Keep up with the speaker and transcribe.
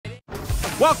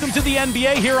Welcome to the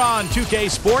NBA here on 2K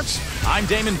Sports. I'm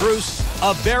Damon Bruce.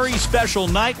 A very special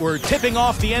night. We're tipping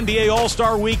off the NBA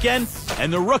All-Star Weekend,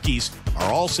 and the rookies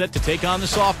are all set to take on the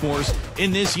sophomores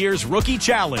in this year's Rookie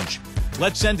Challenge.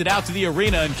 Let's send it out to the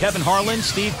arena, and Kevin Harlan,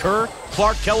 Steve Kerr,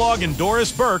 Clark Kellogg, and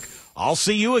Doris Burke. I'll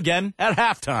see you again at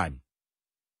halftime.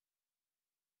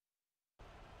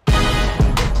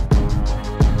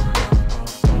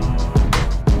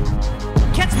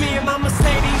 Catch me in my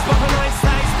Mercedes, bumping ice,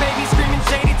 ice, baby, screaming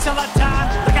shady till I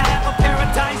die. Like I have a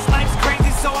paradise, life's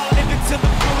crazy, so I live it to the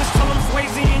fullest till I'm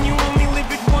Swayze, and you only live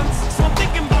it once. So I'm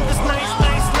thinking about this nice,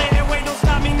 nice land, wait, don't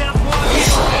stop me now, boy.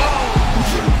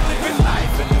 Living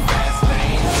life in the fast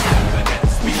lane, but at the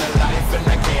speed of life, and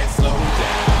I can't slow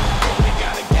down. Only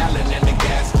got a gallon in the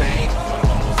gas tank, but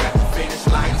I'm almost at the finish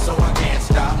line, so I can't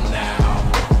stop now.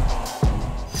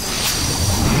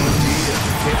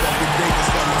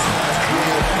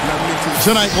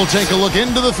 Tonight we'll take a look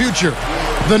into the future.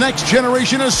 The next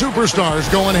generation of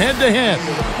superstars going head-to-head.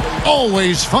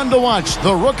 Always fun to watch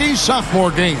the rookie-sophomore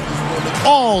game.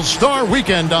 All-Star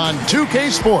Weekend on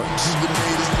 2K Sports.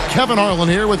 Kevin Harlan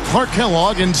here with Clark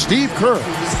Kellogg and Steve Kerr.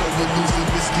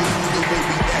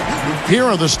 Here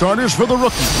are the starters for the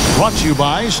rookies. Brought to you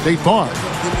by State Farm.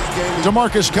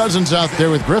 DeMarcus Cousins out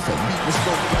there with Griffin.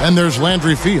 And there's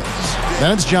Landry Fields.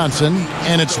 Then it's Johnson,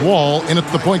 and it's Wall in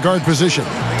at the point guard position.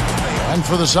 And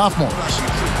for the sophomores,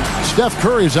 Steph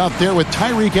Curry's out there with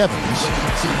Tyreek Evans.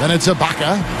 Then it's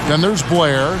Ibaka. Then there's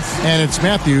Blair. And it's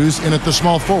Matthews in at the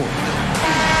small forward.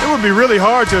 It would be really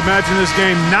hard to imagine this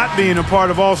game not being a part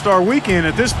of All-Star Weekend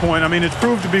at this point. I mean, it's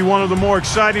proved to be one of the more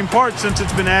exciting parts since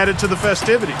it's been added to the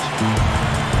festivities.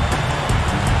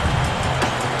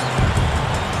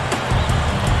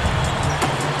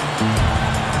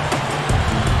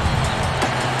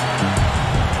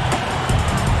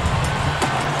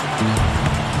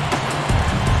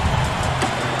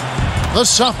 The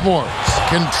sophomores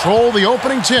control the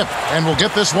opening tip, and we'll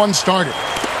get this one started.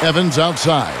 Evans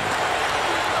outside.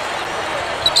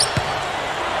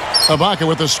 Ibaka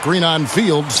with the screen on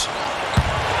Fields.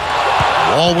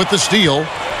 Wall with the steal.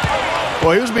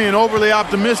 Well, he was being overly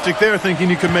optimistic there, thinking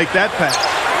he could make that pass.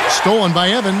 Stolen by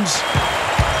Evans.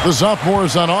 The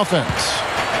sophomores on offense.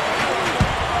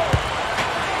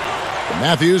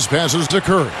 Matthews passes to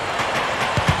Curry.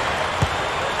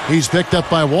 He's picked up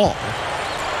by Wall.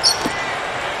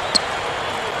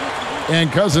 And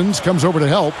Cousins comes over to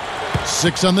help.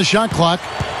 6 on the shot clock.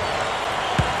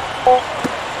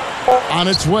 On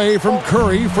its way from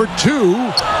Curry for 2.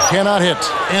 Cannot hit.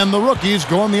 And the rookies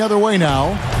going the other way now.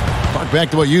 Back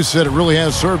to what you said, it really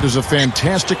has served as a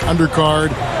fantastic undercard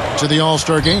to the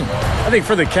All-Star game. I think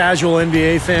for the casual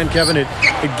NBA fan, Kevin, it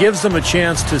gives them a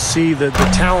chance to see the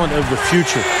talent of the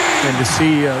future and to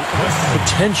see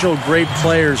potential great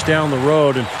players down the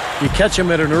road. And you catch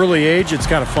them at an early age, it's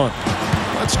kind of fun.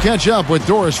 Let's catch up with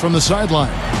Doris from the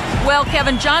sideline. Well,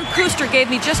 Kevin, John Kuster gave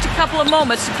me just a couple of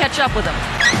moments to catch up with him.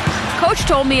 Coach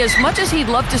told me as much as he'd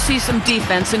love to see some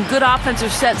defense and good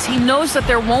offensive sets, he knows that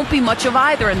there won't be much of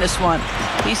either in this one.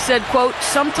 He said, quote,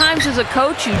 sometimes as a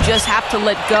coach, you just have to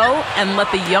let go and let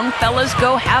the young fellas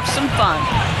go have some fun.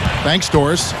 Thanks,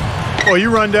 Doris. Well, you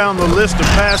run down the list of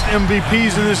past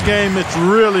MVPs in this game, it's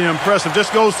really impressive.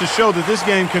 Just goes to show that this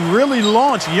game can really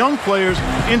launch young players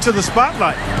into the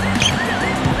spotlight.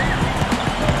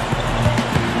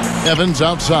 Evans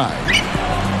outside.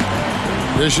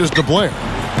 This is to Blair.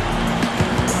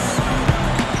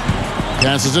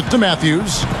 Passes it to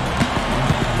Matthews.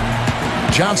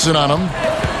 Johnson on him.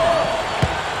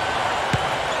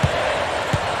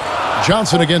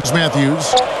 Johnson against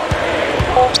Matthews.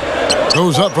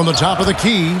 Goes up from the top of the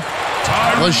key.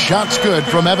 The shot's good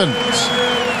from Evans.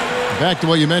 Back to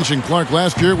what you mentioned, Clark,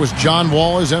 last year it was John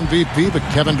Wall as MVP, but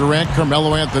Kevin Durant,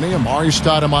 Carmelo Anthony, Amari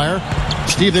Stoudemire.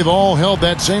 Steve, they've all held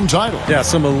that same title. Yeah,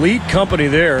 some elite company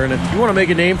there. And if you want to make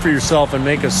a name for yourself and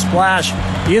make a splash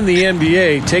in the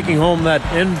NBA, taking home that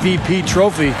MVP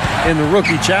trophy in the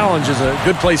Rookie Challenge is a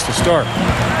good place to start.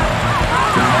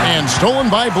 And stolen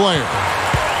by Blair.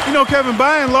 You know, Kevin,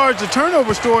 by and large, the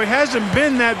turnover story hasn't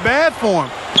been that bad for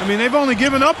him. I mean, they've only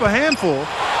given up a handful.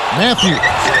 Matthews.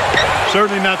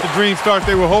 Certainly not the dream start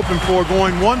they were hoping for,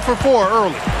 going 1 for 4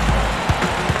 early.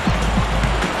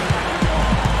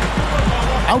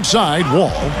 Outside,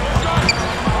 Wall.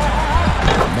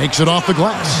 Makes it off the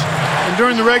glass. And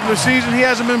during the regular season, he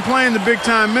hasn't been playing the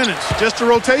big-time minutes. Just a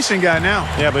rotation guy now.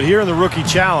 Yeah, but here in the Rookie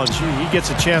Challenge, he gets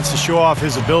a chance to show off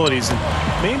his abilities and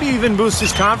maybe even boost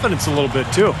his confidence a little bit,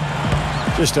 too.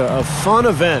 just a fun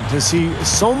event to see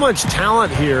so much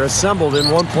talent here assembled in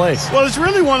one place. Well, it's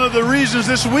really one of the reasons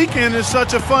this weekend is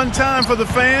such a fun time for the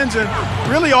fans and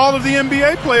really all of the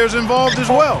NBA players involved as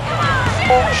well.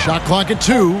 Shot clock at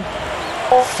 2.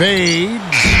 Fades.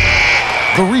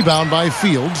 The rebound by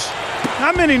Fields.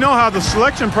 Not many know how the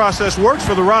selection process works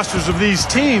for the rosters of these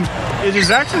teams. It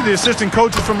is actually the assistant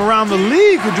coaches from around the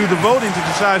league who do the voting to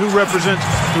decide who represents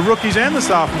the rookies and the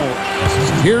sophomores.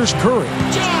 Here's Curry.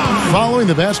 Following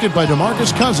the basket by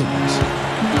DeMarcus Cousins.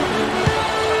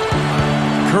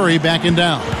 Curry backing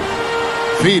down.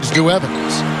 Feeds to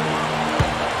Evans.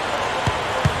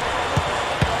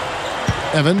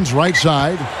 Evans right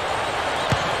side.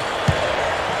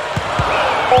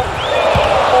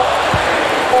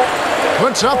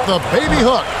 Puts up the baby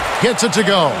hook. Gets it to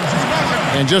go.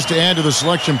 And just to add to the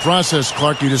selection process,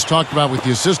 Clark, you just talked about with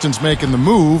the assistants making the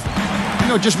move. You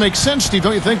know, it just makes sense, Steve,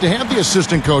 don't you think, to have the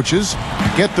assistant coaches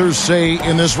get their say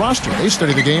in this roster? They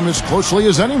study the game as closely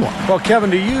as anyone. Well,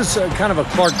 Kevin, to use kind of a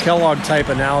Clark Kellogg type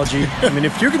analogy, I mean,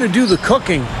 if you're going to do the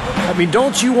cooking, I mean,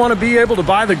 don't you want to be able to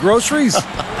buy the groceries?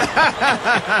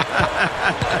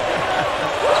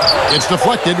 It's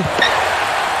deflected.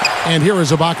 And here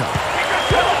is Ibaka.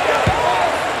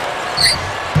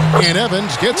 And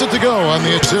Evans gets it to go on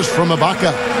the assist from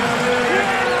Ibaka.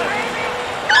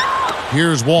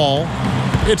 Here's Wall.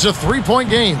 It's a three-point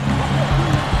game.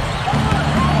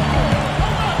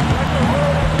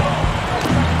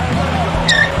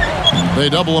 They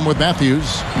double him with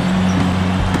Matthews.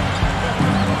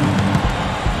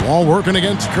 Wall working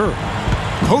against Curry.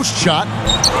 Post shot,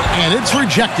 and it's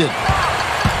rejected.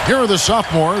 Here are the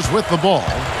sophomores with the ball.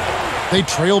 They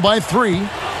trail by 3.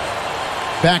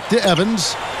 Back to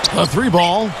Evans. A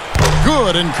 3-ball.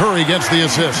 Good, and Curry gets the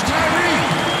assist.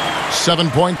 7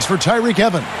 points for Tyreke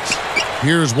Evans.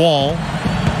 Here's Wall.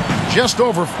 Just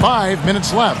over 5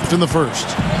 minutes left in the first.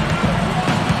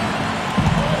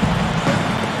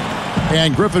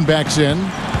 And Griffin backs in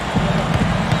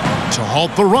to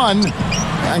halt the run.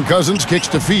 And Cousins kicks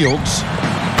to Fields.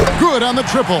 Good on the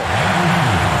triple.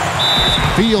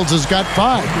 Fields has got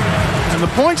 5. And the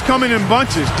points coming in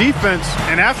bunches, defense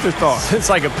and afterthought. It's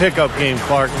like a pickup game,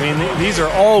 Clark. I mean, these are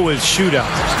always shootouts.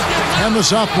 And the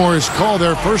sophomores call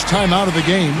their first time out of the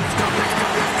game.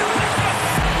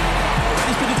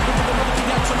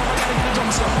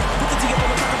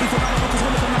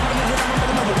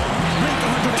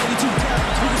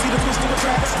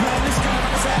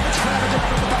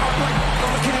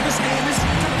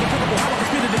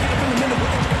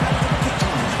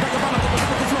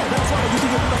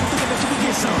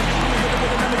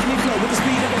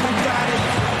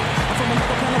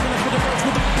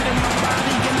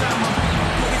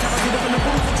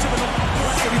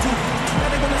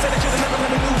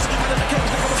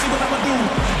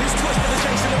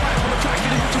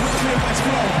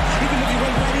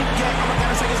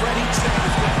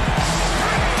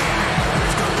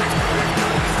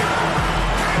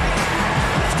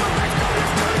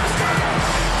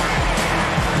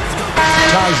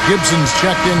 Gibson's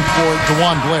checked in for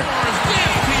DeJuan Blair.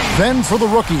 Then for the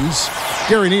rookies,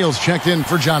 Gary Neal's checked in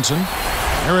for Johnson.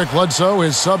 Eric Bledsoe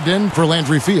is subbed in for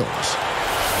Landry Fields.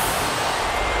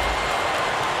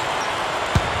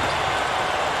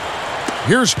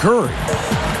 Here's Curry.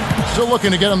 Still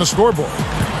looking to get on the scoreboard.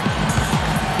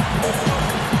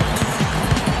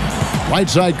 Right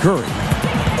side Curry.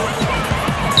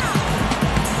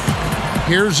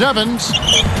 Here's Evans.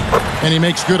 And he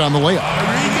makes good on the layup.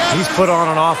 He's put on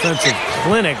an offensive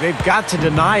clinic. They've got to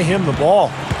deny him the ball.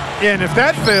 Yeah, and if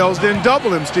that fails, then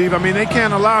double him, Steve. I mean, they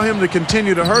can't allow him to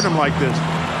continue to hurt him like this.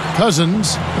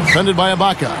 Cousins, defended by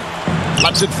Ibaka.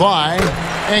 Lets it fly,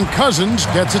 and Cousins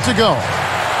gets it to go.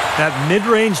 That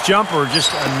mid-range jumper,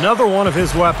 just another one of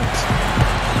his weapons.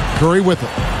 Curry with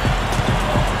it.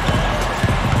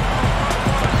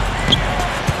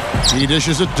 He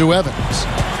dishes it to Evans.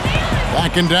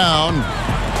 Backing down.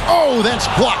 Oh, that's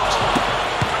blocked.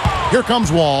 Here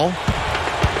comes Wall.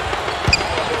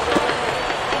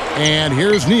 And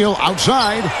here's Neal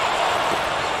outside.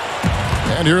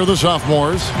 And here are the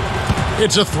sophomores.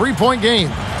 It's a 3-point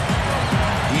game.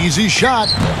 Easy shot.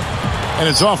 And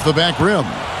it's off the back rim.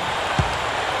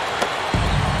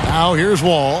 Now here's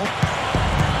Wall.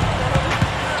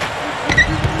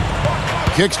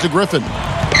 Kicks to Griffin.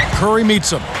 Curry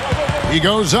meets him. He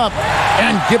goes up.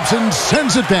 And Gibson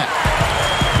sends it back.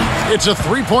 It's a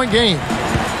 3-point game.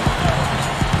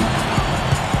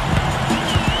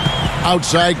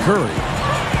 Outside Curry.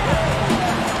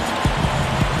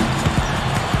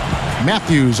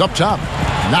 Matthews up top.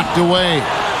 Knocked away.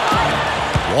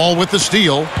 Wall with the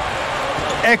steal.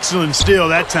 Excellent steal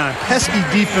that time. Pesky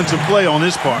defensive play on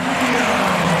his part.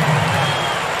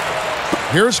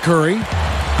 Here's Curry.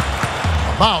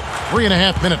 About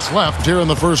 3.5 minutes left here in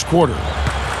the first quarter.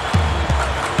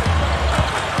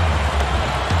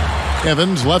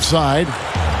 Evans, left side.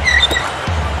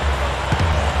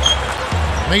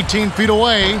 18 feet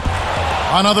away.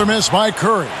 Another miss by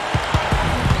Curry.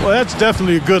 Well, that's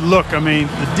definitely a good look. I mean,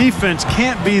 the defense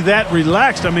can't be that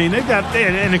relaxed. I mean, they got there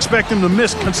and expect him to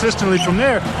miss consistently from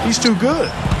there. He's too good.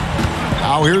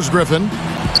 Now here's Griffin,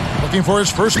 looking for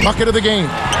his first bucket of the game.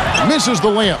 Misses the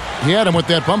layup. He had him with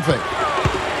that pump fake.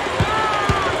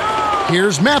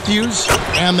 Here's Matthews,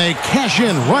 and they cash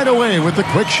in right away with the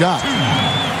quick shot.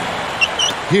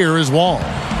 Here is Wall.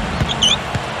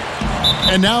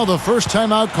 And now the first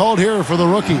timeout called here for the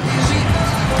rookie.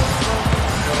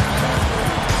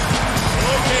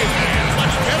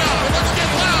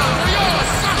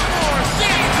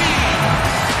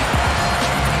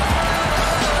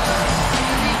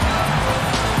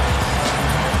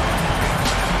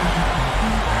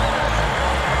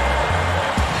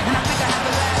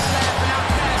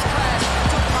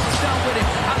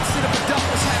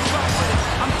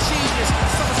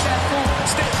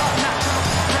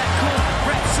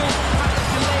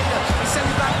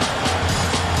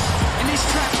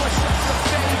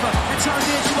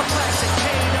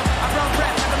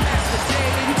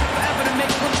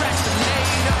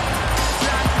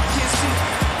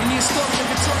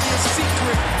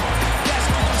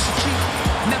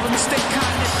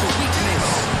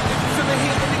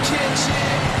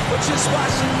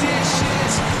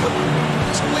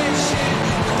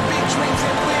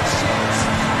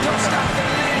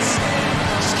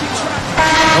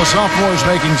 The sophomore's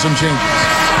making some changes.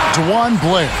 Dewan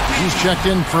Blair, he's checked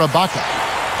in for Ibaka.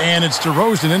 And it's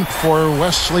DeRozan in for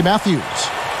Wesley Matthews.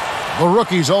 The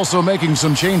rookie's also making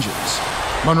some changes.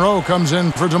 Monroe comes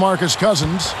in for DeMarcus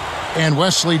Cousins. And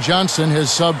Wesley Johnson has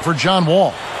subbed for John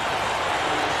Wall.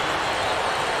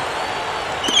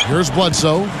 Here's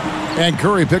Bledsoe. And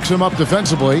Curry picks him up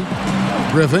defensively.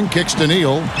 Griffin kicks to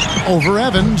Neal. Over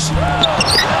Evans.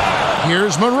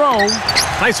 Here's Monroe.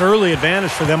 Nice early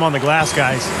advantage for them on the glass,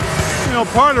 guys. You know,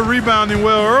 part of rebounding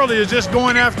well early is just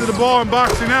going after the ball and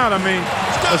boxing out. I mean,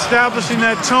 establishing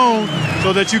that tone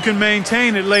so that you can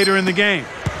maintain it later in the game.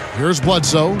 Here's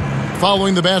Bledsoe,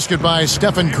 following the basket by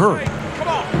Stephen Curry.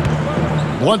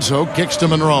 Bledsoe kicks to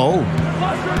Monroe.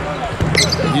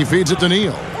 He feeds it to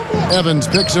Neal. Evans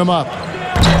picks him up.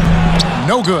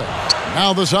 No good.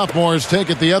 Now the sophomores take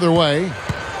it the other way.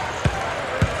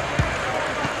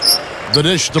 The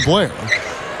dish to Blair.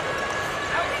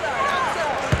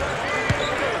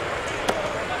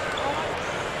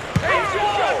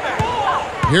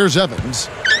 Here's Evans.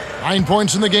 9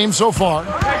 points in the game so far.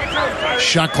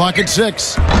 Shot clock at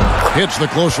 6. Hits the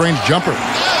close-range jumper.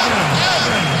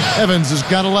 Evans has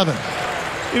got 11.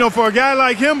 You know, for a guy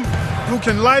like him who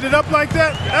can light it up like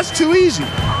that, that's too easy.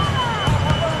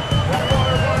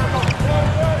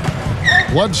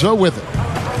 Bledsoe with it.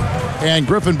 And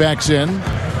Griffin backs in.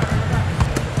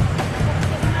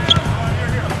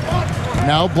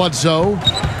 Now Bledsoe.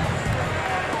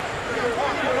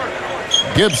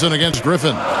 Gibson against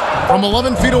Griffin from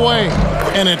 11 feet away,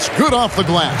 and it's good off the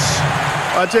glass.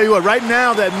 I'll tell you what, right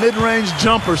now that mid-range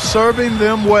jumper serving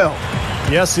them well.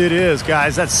 Yes, it is,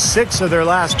 guys. That's 6 of their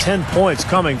last 10 points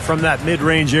coming from that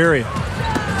mid-range area.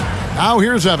 Now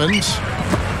here's Evans.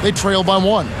 They trail by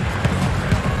 1.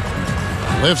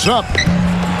 Lifts up.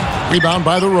 Rebound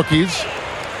by the rookies.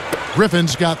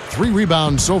 Griffin's got 3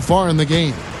 rebounds so far in the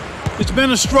game. It's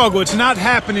been a struggle. It's not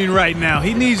happening right now.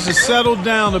 He needs to settle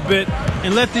down a bit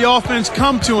and let the offense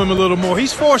come to him a little more.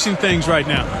 He's forcing things right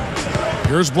now.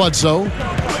 Here's Bledsoe.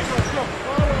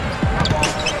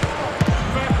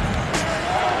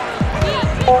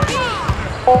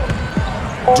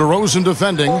 DeRozan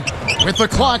defending with the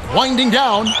clock winding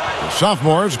down. The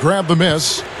sophomores grab the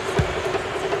miss.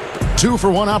 2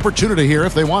 for 1 opportunity here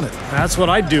if they want it. That's what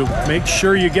I'd do. Make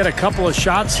sure you get a couple of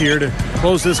shots here to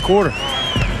close this quarter.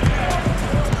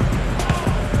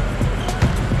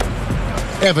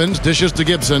 Evans dishes to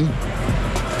Gibson.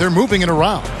 They're moving it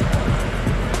around.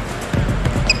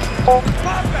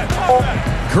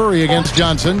 Curry against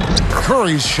Johnson.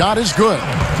 Curry's shot is good.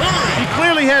 He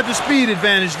clearly had the speed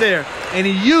advantage there, and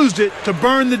he used it to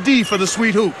burn the D for the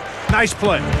sweet hoop. Nice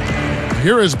play.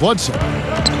 Here is Bledsoe.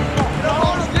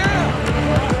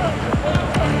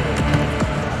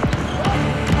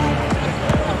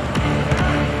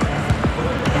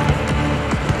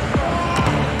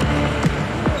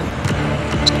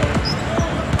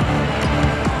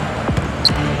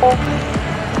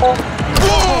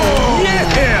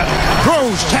 Yeah!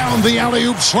 Throws down the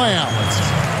alley-oop slam.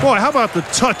 Boy, how about the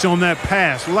touch on that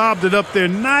pass? Lobbed it up there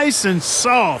nice and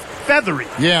soft. feathery.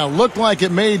 Yeah, looked like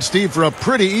it made, Steve, for a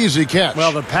pretty easy catch.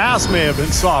 Well, the pass may have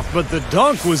been soft, but the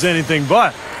dunk was anything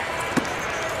but.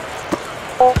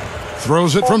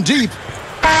 Throws it from deep.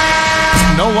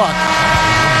 No luck.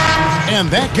 And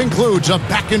that concludes a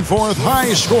back-and-forth,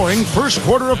 high-scoring first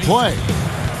quarter of play.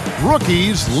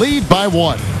 Rookies lead by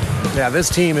 1. Yeah, this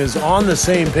team is on the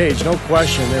same page, no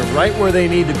question. They're right where they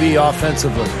need to be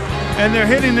offensively. And they're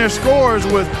hitting their scores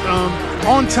with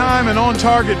on-time and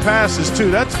on-target passes,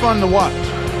 too. That's fun to watch.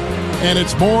 And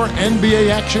it's more NBA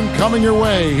action coming your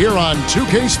way here on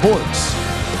 2K Sports.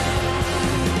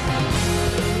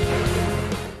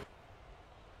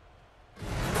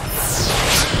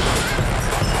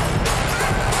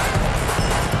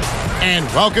 And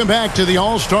welcome back to the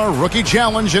All-Star Rookie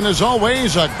Challenge. And as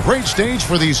always, a great stage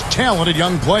for these talented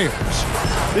young players.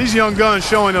 These young guns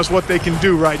showing us what they can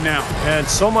do right now. And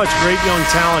so much great young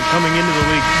talent coming into the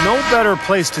league. No better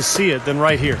place to see it than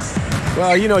right here.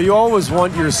 Well, you know, you always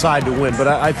want your side to win, but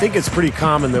I think it's pretty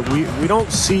common that we don't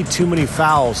see too many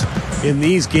fouls in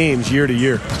these games year to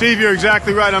year. Steve, you're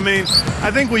exactly right. I mean,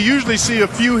 I think we usually see a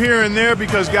few here and there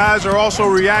because guys are also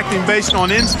reacting based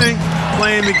on instinct,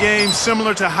 playing the game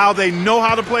similar to how they know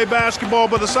how to play basketball.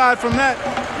 But aside from that,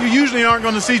 you usually aren't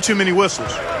going to see too many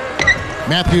whistles.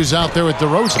 Matthews out there with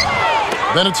DeRozan.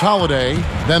 Then it's Holiday.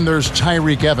 Then there's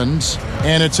Tyreke Evans.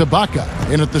 And it's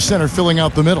Ibaka in at the center filling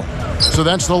out the middle. So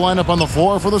that's the lineup on the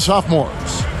floor for the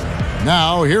sophomores.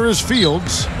 Now here is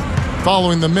Fields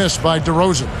following the miss by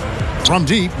DeRozan. From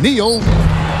deep, Neal,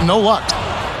 no luck.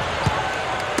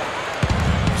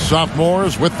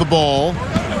 Sophomores with the ball.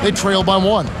 They trail by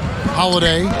 1.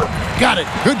 Holiday got it.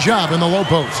 Good job in the low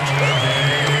post.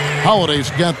 Holiday's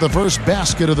got the first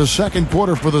basket of the second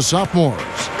quarter for the sophomores.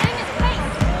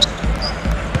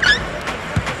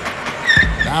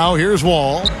 Now here's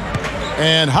Wall.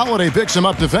 And Holiday picks him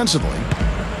up defensively.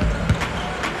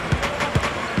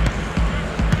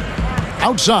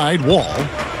 Outside, Wall.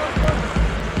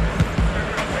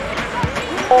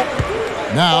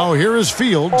 Now here is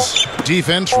Fields.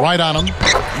 Defense right on him.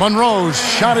 Monroe's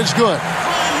shot is good.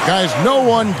 Guys, no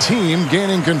one team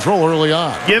gaining control early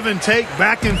on. Give and take,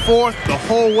 back and forth the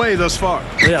whole way thus far.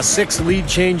 Yeah, 6 lead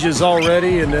changes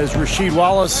already, and as Rasheed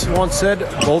Wallace once said,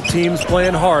 both teams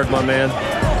playing hard, my man.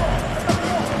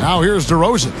 Now here's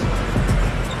DeRozan.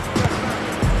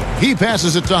 He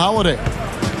passes it to Holiday.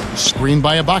 Screened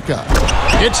by Ibaka.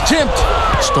 It's tipped.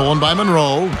 Stolen by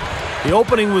Monroe. The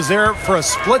opening was there for a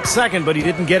split second, but he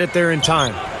didn't get it there in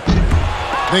time.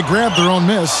 They grabbed their own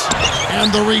miss.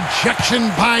 And the rejection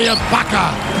by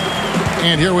Ibaka.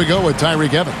 And here we go with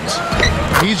Tyreke Evans.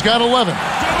 He's got 11.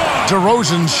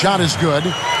 DeRozan's shot is good.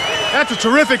 That's a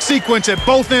terrific sequence at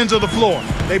both ends of the floor.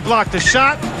 They block the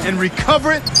shot and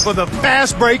recover it for the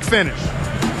fast break finish.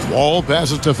 Wall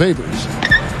passes to Favors.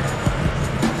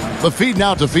 The feed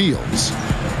now to Fields.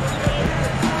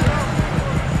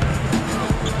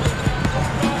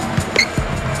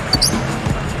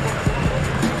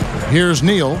 Here's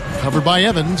Neal, covered by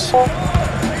Evans.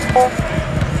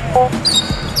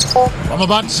 From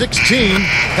about 16,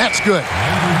 that's good.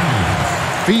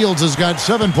 Fields has got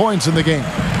 7 points in the game.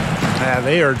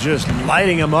 They are just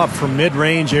lighting him up from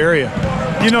mid-range area.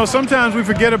 You know, sometimes we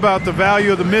forget about the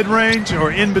value of the mid-range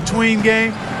or in-between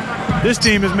game. This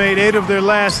team has made 8 of their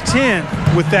last 10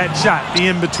 with that shot, the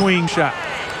in-between shot.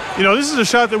 You know, this is a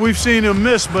shot that we've seen him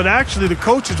miss, but actually the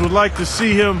coaches would like to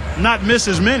see him not miss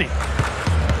as many.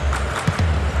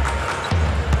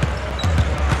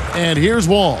 And here's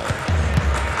Wall.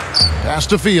 Pass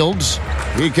to Fields.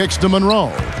 He kicks to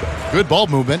Monroe. Good ball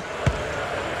movement.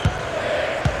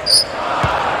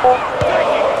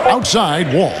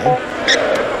 Outside, Wall.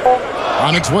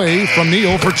 On its way from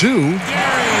Neal for 2.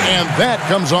 And that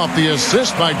comes off the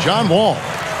assist by John Wall.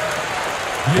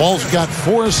 Wall's got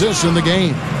 4 assists in the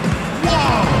game.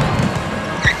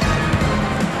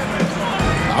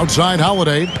 Outside,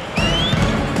 Holiday.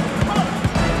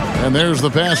 And there's the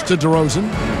pass to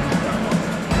DeRozan.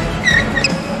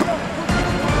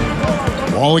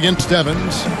 Wall against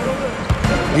Evans.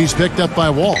 He's picked up by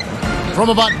Wall from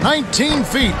about 19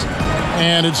 feet.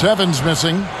 And it's Evans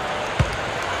missing.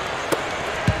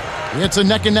 It's a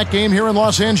neck-and-neck game here in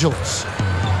Los Angeles.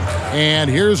 And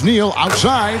here's Neal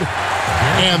outside.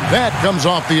 And that comes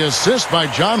off the assist by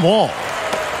John Wall.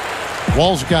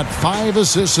 Wall's got 5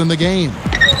 assists in the game.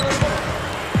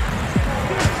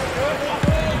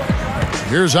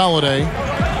 Here's Holiday.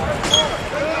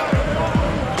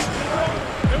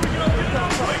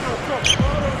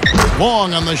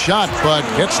 Long on the shot, but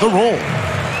gets the roll.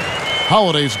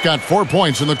 Holiday's got 4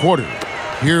 points in the quarter.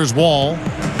 Here's Wall.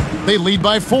 They lead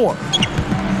by 4.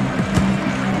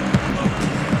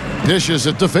 Dishes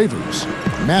it to Favors.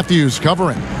 Matthews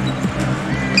covering.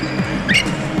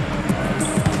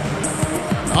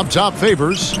 Up top,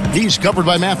 Favors. He's covered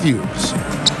by Matthews.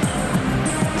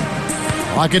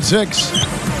 Clock at 6.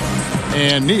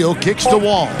 And Neal kicks to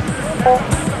Wall.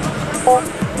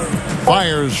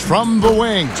 Fires from the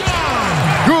wing.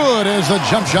 Good as the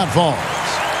jump shot falls.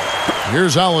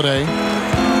 Here's Holiday.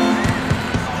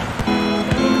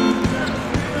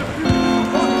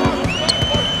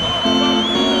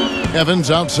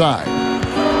 Evans outside.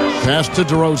 Pass to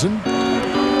DeRozan.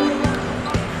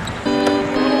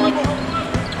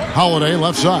 Holiday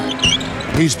left side.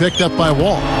 He's picked up by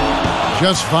Wall.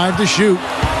 Just 5 to shoot.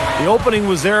 The opening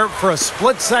was there for a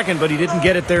split second, but he didn't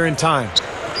get it there in time.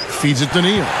 Feeds it to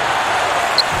Neal.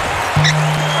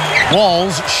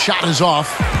 Wall's shot is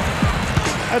off.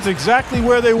 That's exactly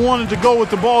where they wanted to go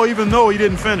with the ball, even though he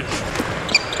didn't finish.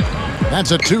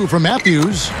 That's a 2 from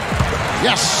Matthews.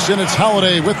 Yes, and it's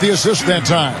Holiday with the assist that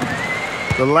time.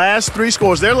 The last 3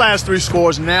 scores, their last 3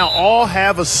 scores now all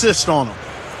have assists on them.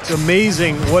 It's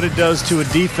amazing what it does to a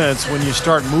defense when you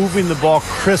start moving the ball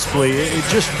crisply. It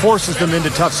just forces them into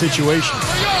tough situations.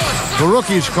 The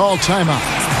rookies call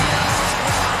timeout.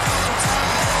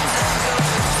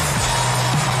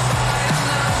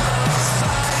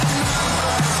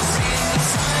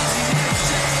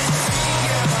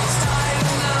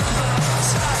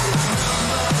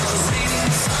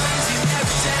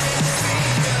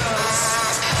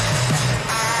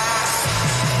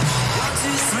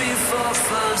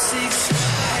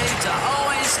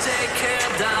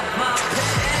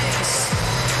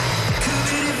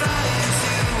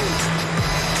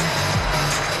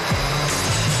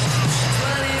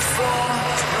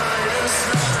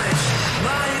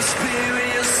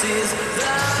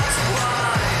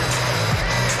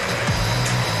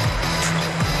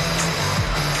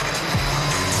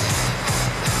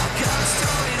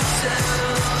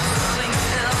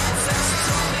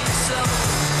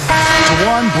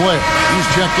 One Blair. He's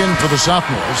checked in for the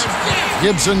sophomores.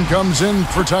 Gibson comes in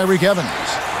for Tyreke Evans.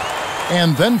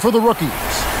 And then for the rookies,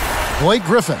 Blake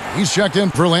Griffin. He's checked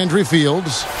in for Landry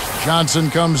Fields.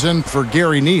 Johnson comes in for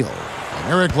Gary Neal.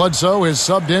 And Eric Bledsoe is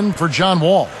subbed in for John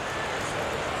Wall.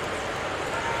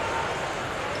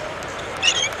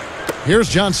 Here's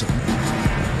Johnson.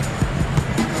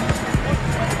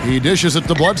 He dishes it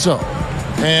to Bledsoe.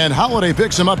 And Holiday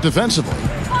picks him up defensively.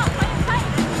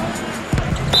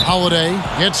 Holiday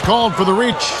gets called for the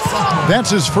reach. That's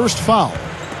his first foul.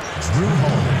 Drew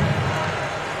Holiday.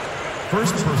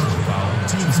 First personal foul,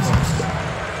 team's first.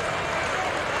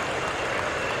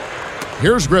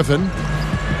 Here's Griffin.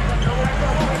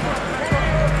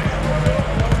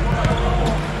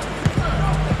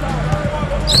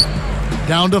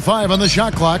 Down to 5 on the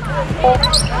shot clock.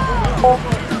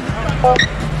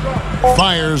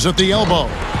 Fires at the elbow.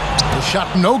 The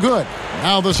shot no good.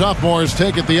 Now the sophomores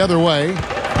take it the other way.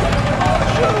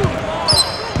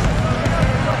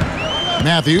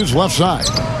 Matthews left side.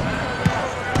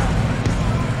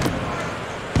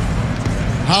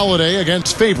 Holiday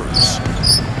against Favors.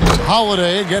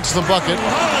 Holiday gets the bucket.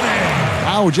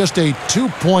 Now just a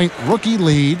 2-point rookie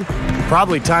lead.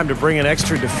 Probably time to bring an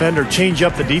extra defender, change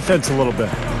up the defense a little bit.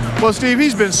 Well, Steve,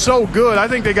 he's been so good. I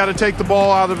think they got to take the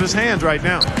ball out of his hands right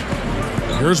now.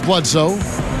 Here's Bledsoe.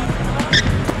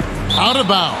 Out of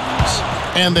bounds.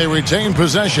 And they retain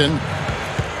possession.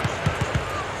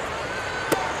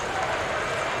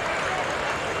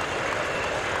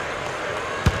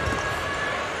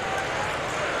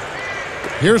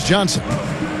 Here's Johnson.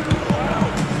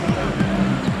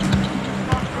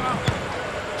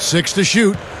 6 to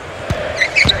shoot.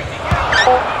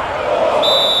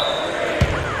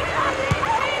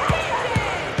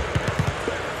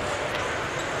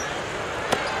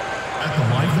 At the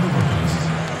line for the rookies,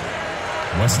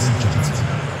 Wesley Johnson.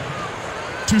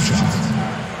 2 shots.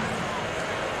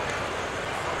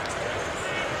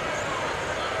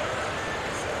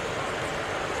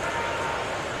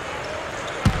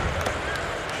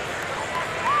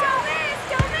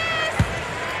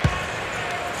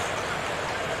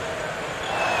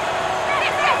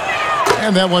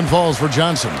 And that one falls for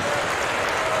Johnson.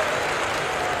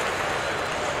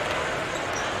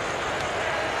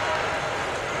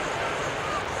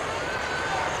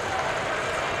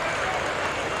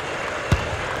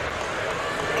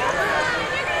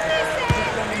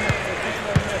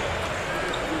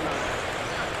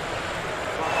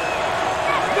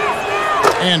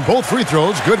 And both free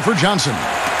throws good for Johnson.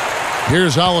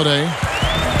 Here's Holiday.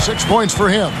 6 points for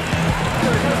him.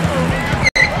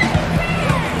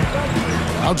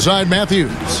 Outside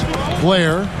Matthews.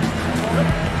 Blair.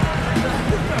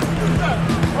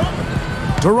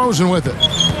 DeRozan with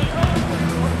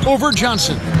it. Over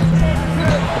Johnson.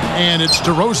 And it's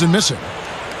DeRozan missing.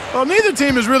 Well, neither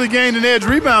team has really gained an edge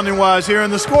rebounding-wise here,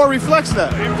 and the score reflects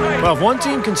that. Well, if one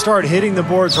team can start hitting the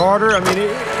boards harder, I mean,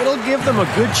 it'll give them a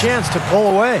good chance to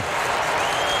pull away.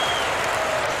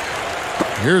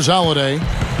 Here's Holiday.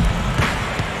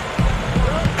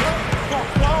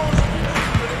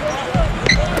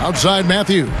 Outside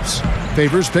Matthews.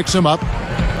 Favors picks him up.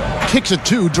 Kicks it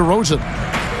to DeRozan.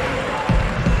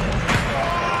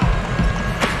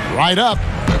 Right up.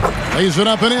 Lays it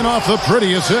up and in off the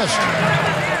pretty assist.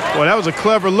 Well, that was a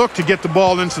clever look to get the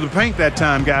ball into the paint that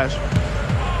time, guys.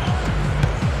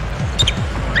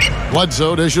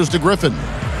 Bledsoe dishes to Griffin.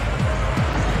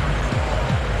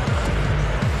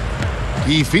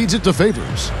 He feeds it to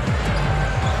Favors.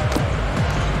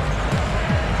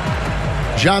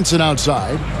 Johnson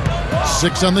outside.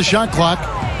 6 on the shot clock.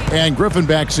 And Griffin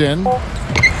backs in.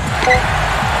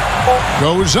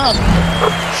 Goes up.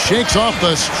 Shakes off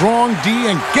the strong D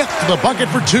and gets to the bucket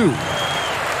for 2.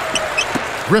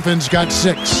 Griffin's got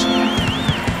 6.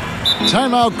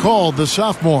 Timeout called the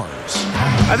sophomores.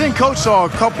 I think Coach saw a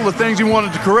couple of things he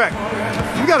wanted to correct.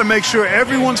 You got to make sure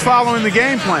everyone's following the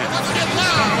game plan.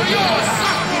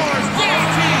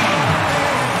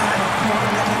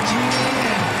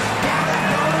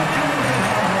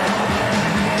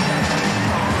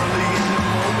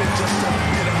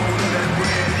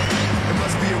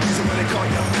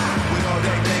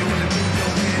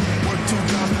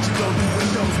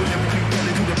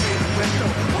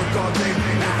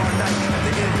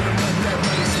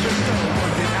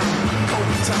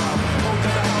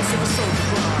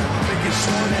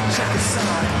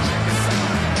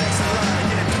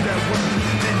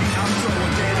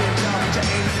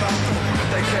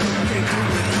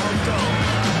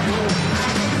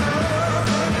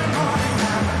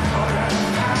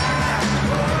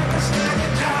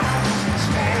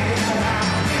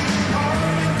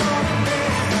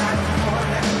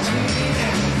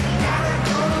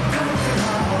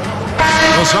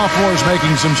 The sophomores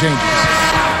making some changes.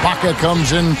 Baca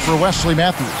comes in for Wesley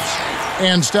Matthews.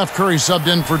 And Steph Curry subbed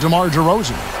in for DeMar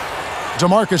DeRozan.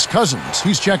 DeMarcus Cousins,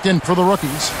 he's checked in for the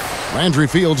rookies. Landry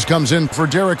Fields comes in for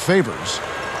Derek Favors.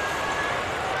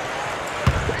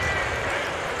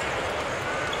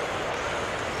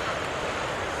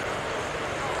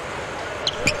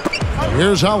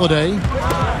 Here's Holiday.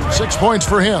 6 points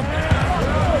for him.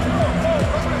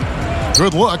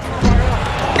 Good look.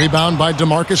 Rebound by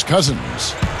DeMarcus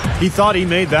Cousins. He thought he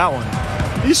made that one.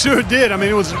 He sure did. I mean,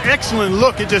 it was an excellent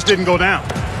look. It just didn't go down.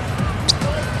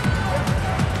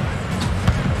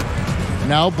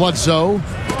 Now Bledsoe.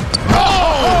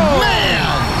 Oh, man!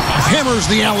 Hammers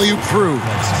the alley-oop through.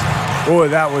 Boy,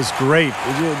 that was great.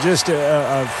 Just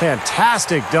a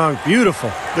fantastic dunk.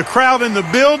 Beautiful. The crowd in the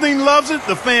building loves it.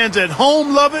 The fans at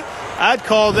home love it. I'd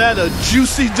call that a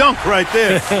juicy dunk right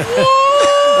there.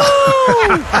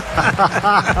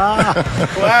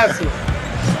 Classic.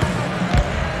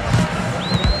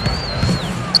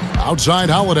 Outside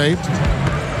Holiday.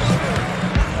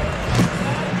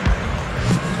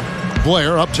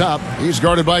 Blair up top. He's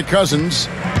guarded by Cousins.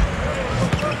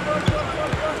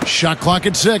 Shot clock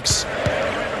at 6.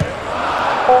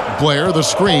 Blair, the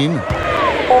screen.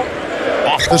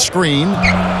 Off the screen.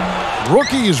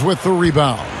 Rookies with the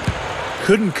rebound.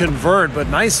 Couldn't convert, but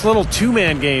nice little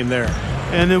two-man game there.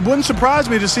 And it wouldn't surprise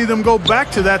me to see them go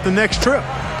back to that the next trip.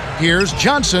 Here's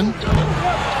Johnson.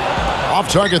 Off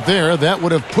target there. That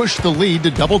would have pushed the lead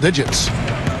to double digits.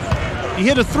 He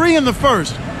hit a 3 in the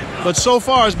first, but so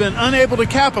far has been unable to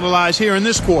capitalize here in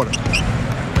this quarter.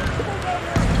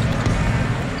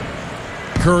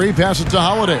 Curry passes to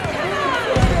Holiday.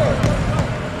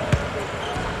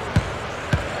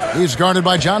 He's guarded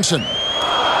by Johnson.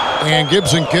 And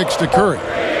Gibson kicks to Curry.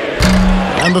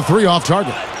 And the 3 off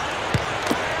target.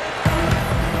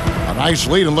 A nice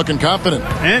lead and looking confident.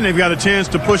 And they've got a chance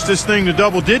to push this thing to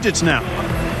double digits now.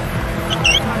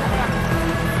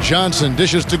 Johnson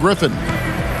dishes to Griffin.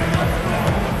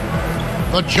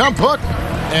 The jump hook.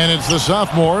 And it's the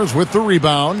sophomores with the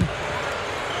rebound.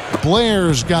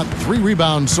 Blair's got 3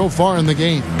 rebounds so far in the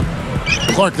game.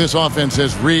 Clark, this offense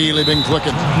has really been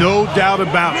clicking. No doubt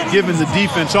about it, giving the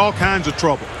defense all kinds of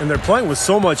trouble. And they're playing with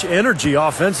so much energy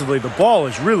offensively. The ball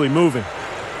is really moving.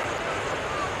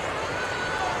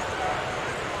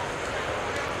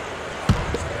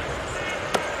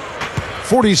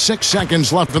 .46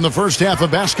 seconds left in the first half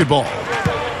of basketball.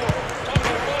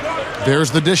 There's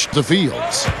the dish to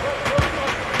Fields.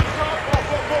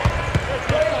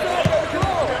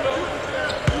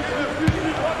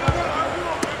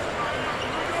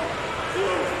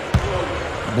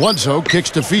 Bledsoe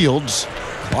kicks to Fields.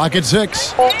 Clock at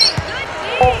 6.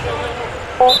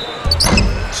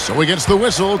 So he gets the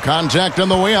whistle. Contact on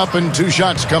the way up and 2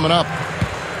 shots coming up.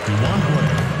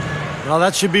 Well,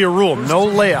 that should be a rule. No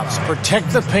layups.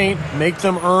 Protect the paint. Make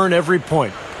them earn every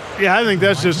point. Yeah, I think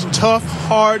that's just tough,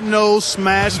 hard-nosed,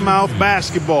 smash-mouth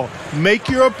basketball. Make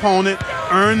your opponent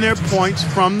earn their points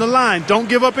from the line. Don't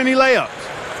give up any layups.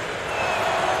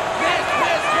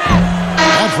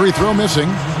 That free throw missing.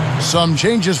 Some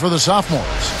changes for the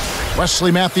sophomores.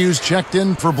 Wesley Matthews checked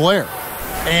in for Blair.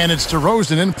 And it's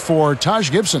DeRozan in for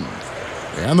Taj Gibson.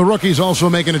 And the rookies also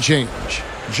making a change.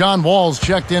 John Wall's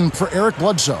checked in for Eric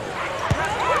Bledsoe.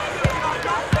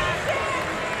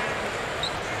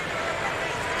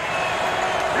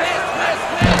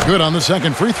 Good on the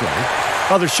second free throw.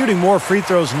 Well, they're shooting more free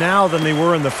throws now than they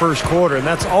were in the first quarter, and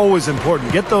that's always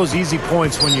important. Get those easy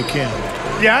points when you can.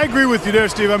 Yeah, I agree with you there,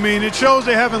 Steve. I mean, it shows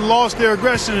they haven't lost their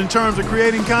aggression in terms of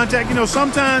creating contact. You know,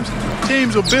 sometimes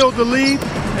teams will build the lead,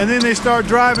 and then they start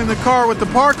driving the car with the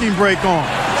parking brake on.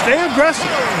 Stay aggressive.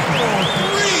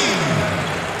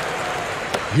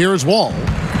 Here's Wall.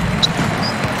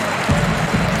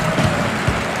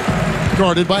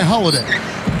 Guarded by Holiday.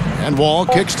 And Wall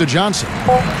kicks to Johnson.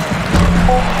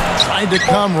 Tried to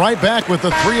come right back with the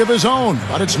 3 of his own,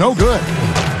 but it's no good.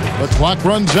 The clock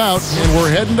runs out, and we're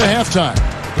heading to halftime.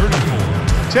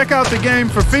 Check out the game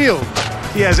for Field.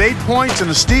 He has 8 points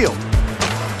and a steal.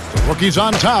 The rookie's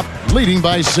on top, leading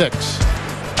by 6.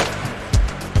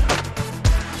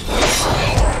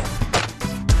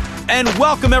 And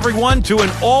welcome, everyone, to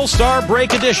an all-star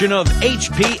break edition of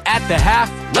HP at the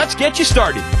Half. Let's get you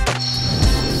started.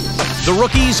 The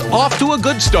rookies off to a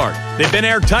good start. They've been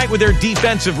airtight with their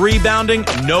defensive rebounding.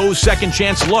 No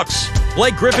second-chance looks.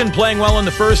 Blake Griffin playing well in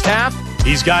the first half.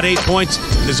 He's got 8 points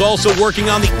and is also working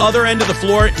on the other end of the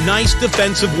floor. Nice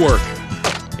defensive work.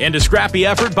 And a scrappy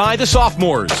effort by the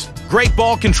sophomores. Great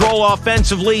ball control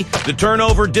offensively. The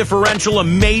turnover differential a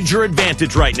major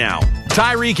advantage right now.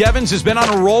 Tyreek Evans has been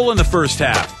on a roll in the first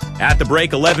half. At the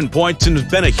break, 11 points and has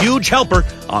been a huge helper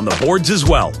on the boards as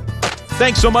well.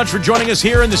 Thanks so much for joining us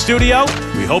here in the studio.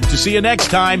 We hope to see you next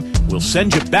time. We'll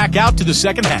send you back out to the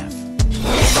second half.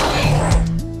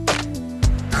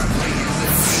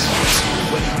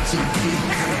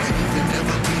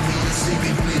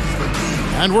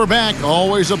 And we're back.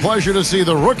 Always a pleasure to see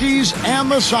the rookies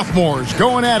and the sophomores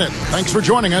going at it. Thanks for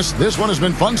joining us. This one has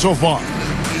been fun so far.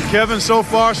 Kevin, so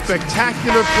far,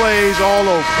 spectacular plays all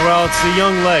over. Well, it's the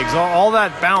young legs. All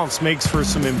that bounce makes for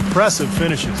some impressive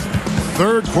finishes.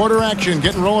 Third quarter action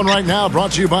getting rolling right now,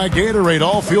 brought to you by Gatorade,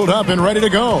 all fueled up and ready to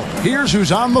go. Here's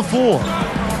who's on the floor.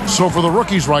 So for the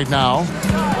rookies right now,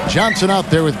 Johnson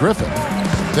out there with Griffin.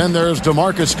 Then there's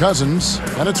DeMarcus Cousins,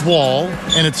 and it's Wall,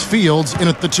 and it's Fields in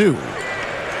at the 2.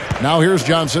 Now here's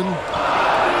Johnson.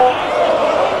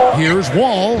 Here's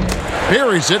Wall.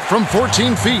 Buries it from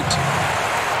 14 feet.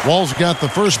 Wall's got the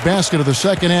first basket of the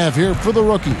second half here for the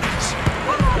rookies.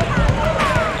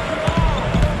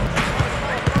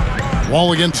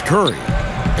 Wall against Curry.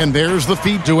 And there's the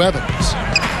feed to Evans.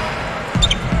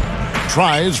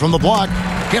 Tries from the block.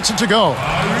 Gets it to go.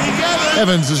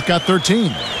 Evans has got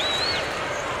 13.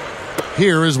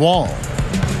 Here is Wall.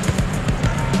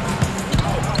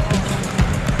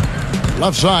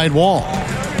 Left side, Wall.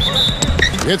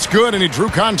 It's good, and he drew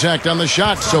contact on the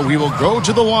shot, so he will go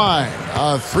to the line.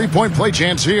 A 3-point play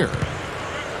chance here.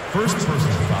 First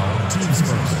personal foul, team's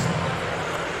first.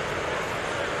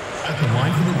 At the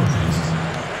line for the rookies,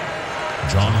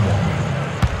 John Wall.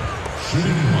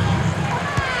 Shooting 1.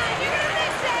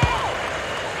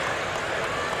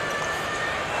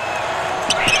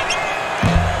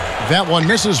 That one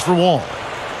misses for Wall.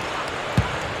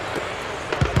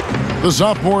 The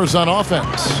sophomores on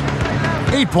offense.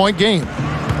 8-point game.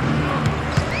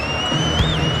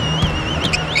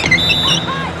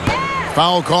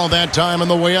 Foul call that time on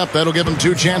the way up. That'll give him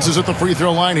 2 chances at the free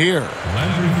throw line here.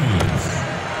 Landry Fields.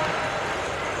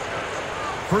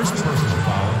 First personal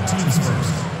foul, team's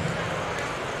first.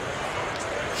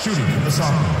 Shooting for the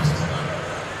sophomores,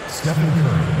 Stephen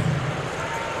Curry.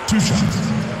 2 shots.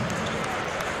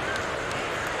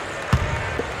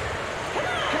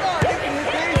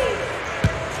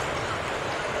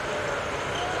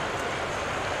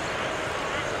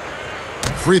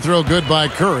 Free throw good by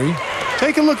Curry.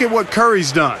 Take a look at what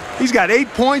Curry's done. He's got 8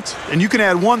 points, and you can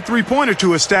add 1 3-pointer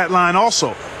to his stat line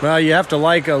also. Well, you have to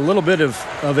like a little bit of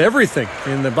everything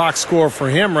in the box score for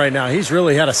him right now. He's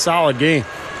really had a solid game.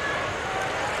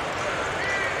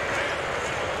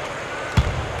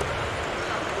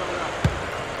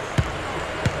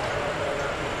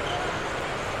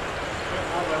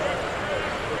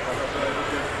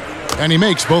 And he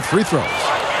makes both free throws.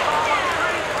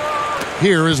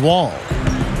 Here is Wall.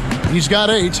 He's got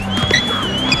 8.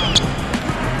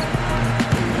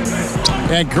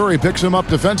 And Curry picks him up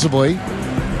defensively.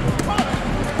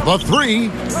 The three.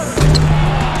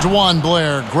 DeJuan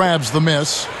Blair grabs the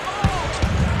miss.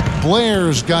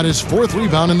 Blair's got his 4th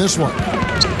rebound in this one.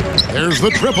 There's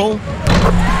the triple.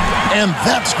 And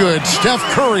that's good. Steph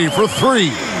Curry for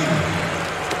 3.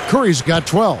 Curry's got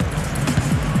 12.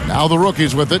 Now the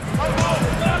rookies with it.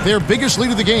 Their biggest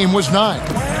lead of the game was 9.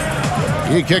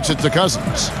 He kicks it to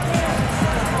Cousins.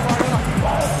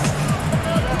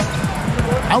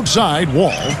 Outside,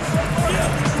 Wall.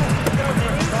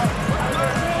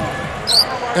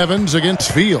 Evans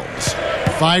against Fields.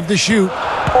 5 to shoot.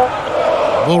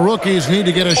 The rookies need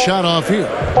to get a shot off here.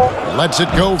 Lets it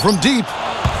go from deep.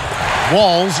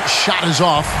 Wall's shot is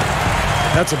off.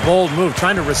 That's a bold move,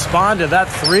 trying to respond to that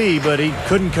 3, but he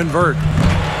couldn't convert.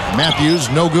 Matthews,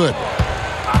 no good.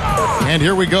 And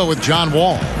here we go with John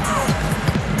Wall.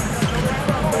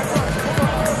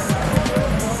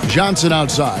 Johnson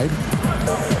outside.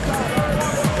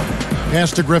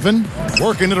 Pass to Griffin.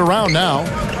 Working it around now.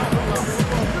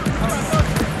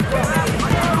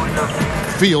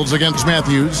 Fields against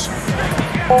Matthews.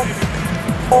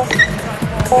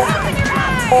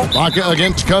 Baca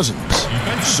against Cousins.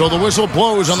 So the whistle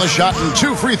blows on the shot and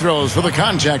 2 free throws for the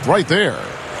contact right there.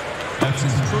 That's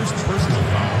his first personal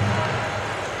foul.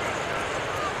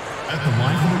 At the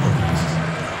line for the rookies,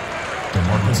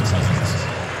 DeMarcus Cousins,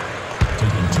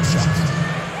 taking 2 shots.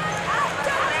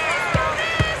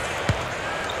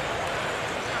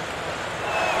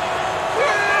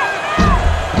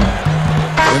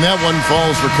 And that one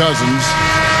falls for Cousins.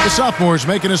 The sophomore's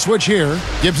making a switch here.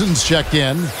 Gibson's checked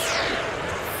in.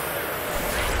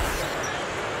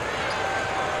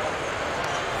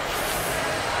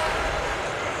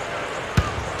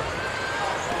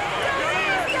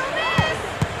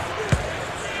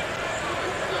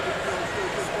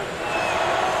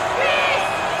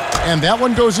 And that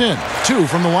one goes in. 2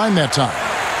 from the line that time.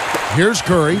 Here's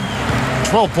Curry.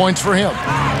 12 points for him.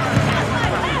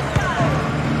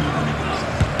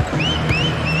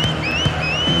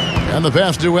 And the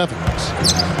pass to Evans.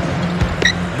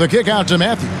 The kick out to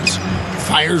Matthews.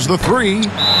 Fires the 3.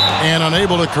 And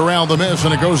unable to corral the miss,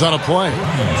 and it goes out of play.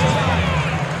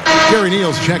 Gary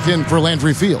Neal's checked in for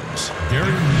Landry Fields.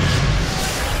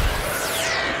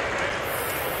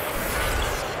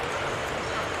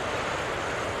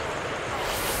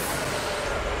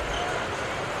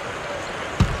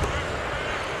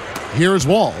 Here's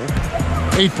Wall.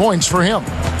 8 points for him.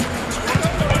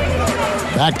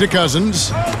 Back to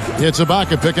Cousins. It's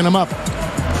Ibaka picking him up.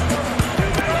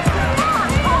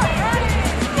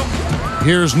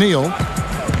 Here's Neal.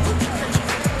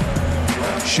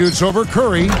 Shoots over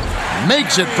Curry.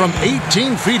 Makes it from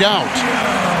 18 feet out.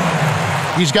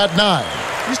 He's got 9.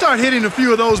 You start hitting a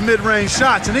few of those mid-range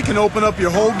shots, and it can open up your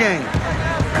whole game.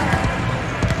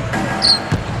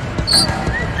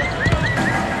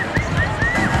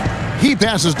 He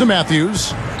passes to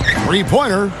Matthews.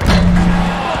 3-pointer.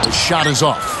 The shot is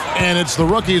off. And it's the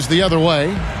rookies the other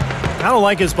way. I don't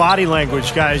like his body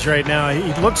language, guys, right now.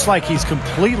 He looks like he's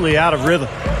completely out of rhythm.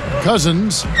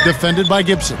 Cousins defended by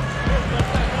Gibson.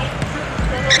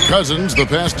 Cousins, the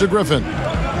pass to Griffin.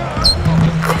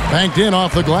 Banked in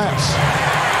off the glass.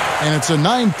 And it's a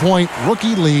 9-point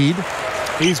rookie lead.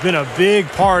 He's been a big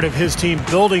part of his team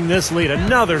building this lead.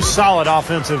 Another solid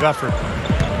offensive effort.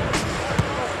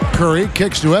 Curry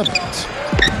kicks to Evans.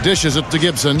 Dishes it to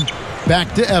Gibson.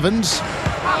 Back to Evans.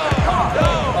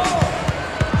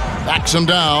 Backs him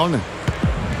down.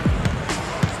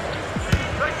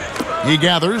 He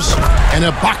gathers, and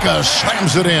Ibaka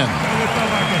slams it in.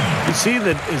 You see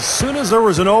that as soon as there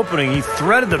was an opening, he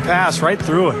threaded the pass right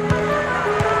through it.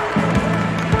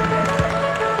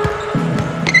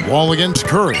 Wall against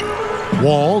Curry.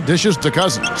 Wall dishes to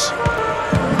Cousins.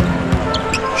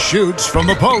 Shoots from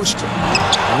the post.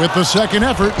 With the second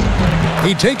effort,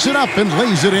 he takes it up and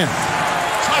lays it in.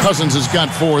 Cousins has got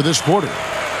 4 this quarter.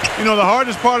 You know, the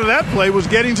hardest part of that play was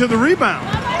getting to the rebound.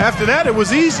 After that, it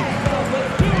was easy.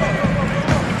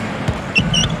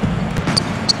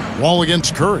 Wall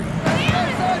against Curry.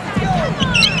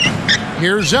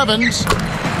 Here's Evans.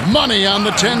 Money on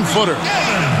the 10-footer.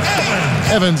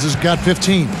 Evans has got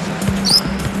 15.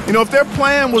 You know, if their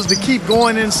plan was to keep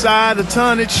going inside a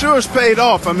ton, it sure has paid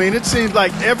off. I mean, it seems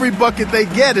like every bucket they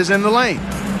get is in the lane.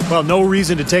 Well, no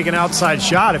reason to take an outside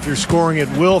shot if you're scoring at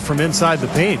will from inside the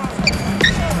paint.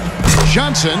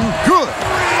 Johnson, good.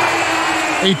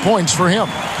 8 points for him.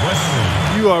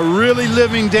 You are really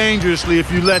living dangerously if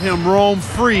you let him roam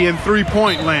free in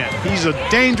three-point land. He's a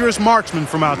dangerous marksman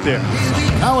from out there.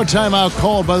 Now a timeout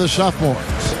called by the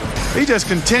sophomores. He just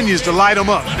continues to light him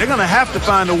up. They're going to have to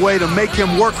find a way to make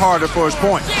him work harder for his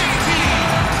points.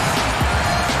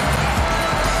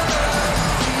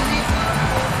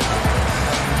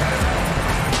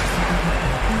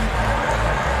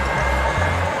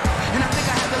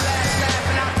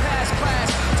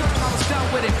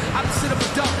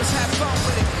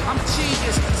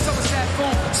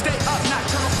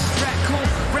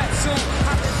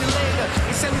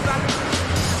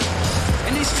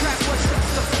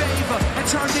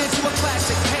 you a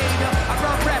classic hater. I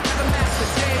run rap like a master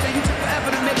data. You took forever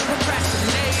to make a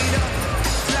procrastinator.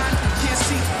 Blind, you can't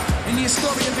see. In the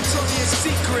story of Victoria's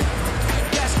Secret.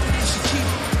 That's what you should keep.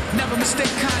 Never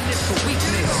mistake kindness for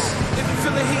weakness. If you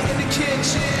feel the heat in the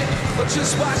kitchen, or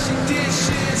just washing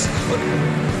dishes, or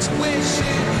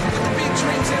tuition, with the big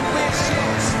dreams and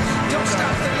wishes, don't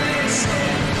stop the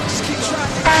listen. Just keep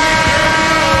trying.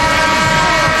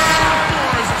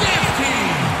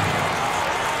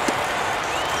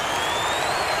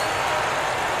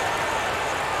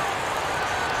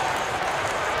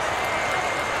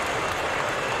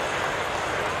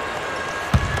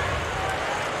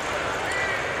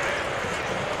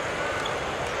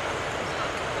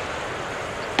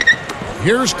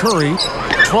 Here's Curry,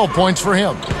 12 points for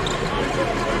him.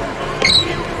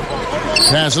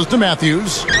 Passes to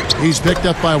Matthews. He's picked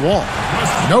up by Wall.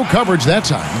 No coverage that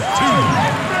time.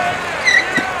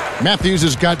 Matthews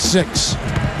has got 6.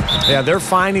 Yeah, they're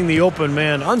finding the open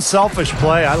man. Unselfish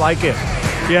play. I like it.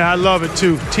 Yeah, I love it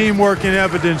too. Teamwork in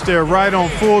evidence there, right on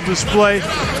full display.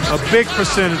 A big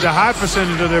percentage, a high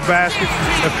percentage of their baskets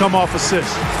have come off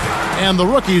assists. And the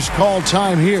rookies call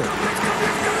time here.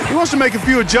 He wants to make a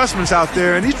few adjustments out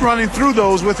there, and he's running through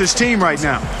those with his team right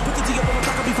now.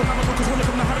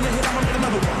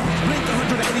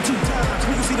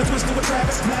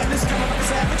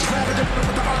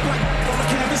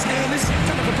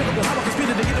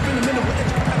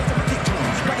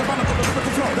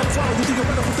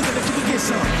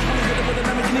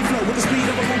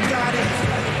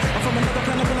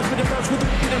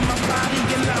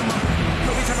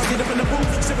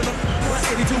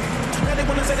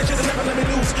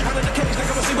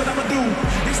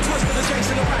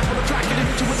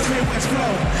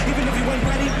 Even if you ain't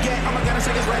ready, yeah, all I gotta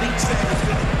say is ready,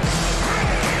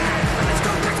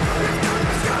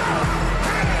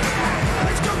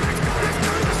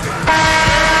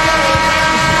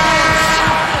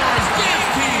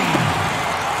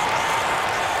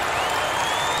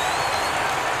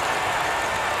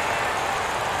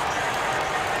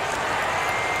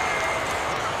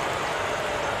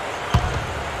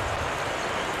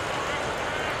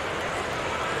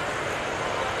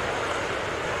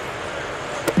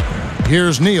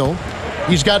 Here's Neal.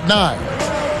 He's got 9.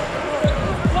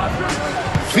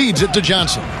 Feeds it to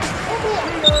Johnson.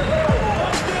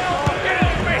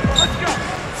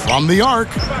 From the arc.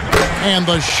 And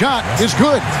the shot is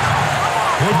good.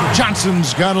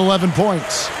 Johnson's got 11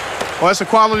 points. Well, that's a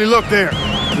quality look there.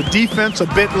 The defense a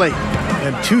bit late.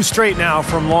 And 2 straight now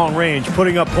from long range,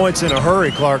 putting up points in a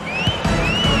hurry, Clark.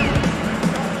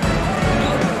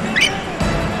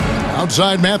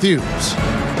 Outside Matthews.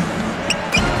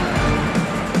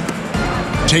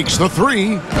 Takes the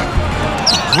 3.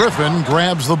 Griffin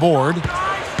grabs the board.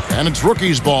 And it's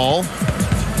rookies' ball.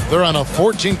 They're on a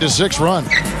 14-6 run.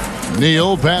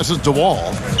 Neal passes to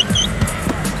Wall.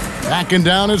 Backing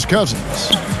down his Cousins.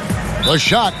 The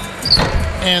shot.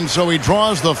 And so he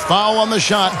draws the foul on the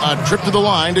shot. A trip to the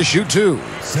line to shoot 2.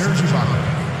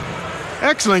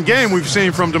 Excellent game we've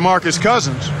seen from DeMarcus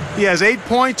Cousins. He has 8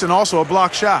 points and also a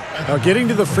block shot. Now getting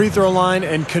to the free throw line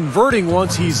and converting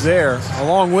once he's there,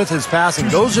 along with his passing,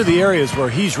 those are the areas where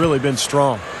he's really been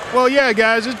strong. Well, yeah,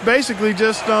 guys, it's basically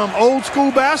just old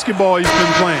school basketball he's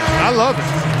been playing. I love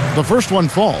it. The first one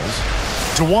falls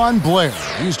to Juan Blair.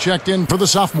 He's checked in for the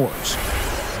sophomores.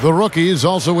 The rookie is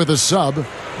also with a sub.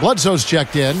 Bledsoe's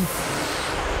checked in.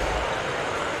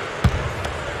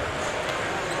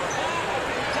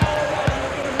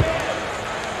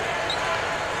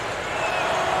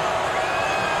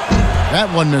 That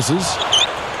one misses.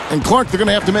 And Clark, they're going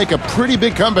to have to make a pretty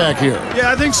big comeback here. Yeah,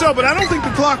 I think so, but I don't think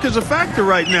the clock is a factor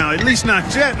right now, at least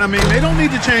not yet. I mean, they don't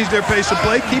need to change their pace of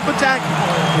play. Keep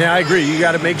attacking. Yeah, I agree. You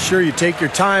got to make sure you take your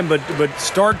time, but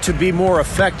start to be more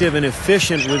effective and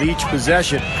efficient with each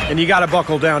possession, and you got to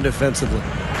buckle down defensively.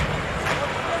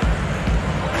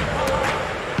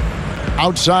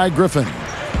 Outside Griffin.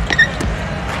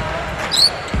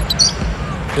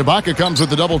 Ibaka comes with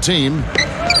the double team,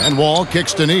 and Wall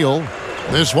kicks to Neal.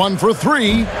 This one for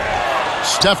 3.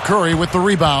 Steph Curry with the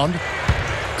rebound.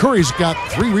 Curry's got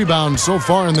 3 rebounds so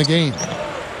far in the game.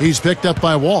 He's picked up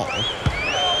by Wall.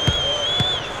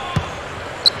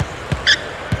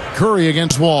 Curry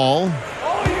against Wall.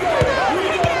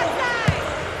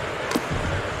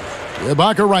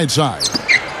 Ibaka right side.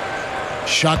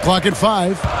 Shot clock at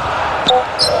 5.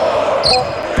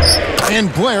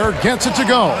 And Blair gets it to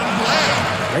go.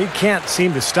 They can't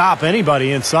seem to stop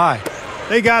anybody inside.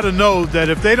 They got to know that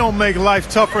if they don't make life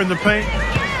tougher in the paint,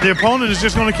 the opponent is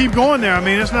just going to keep going there. I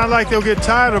mean, it's not like they'll get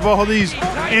tired of all these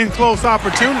in-close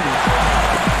opportunities.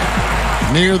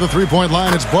 Near the three-point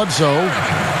line, it's Bledsoe.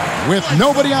 With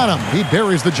nobody on him, he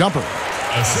buries the jumper.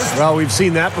 Well, we've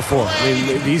seen that before. I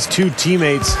mean, these two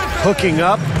teammates hooking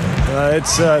up,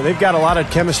 they've got a lot of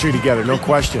chemistry together, no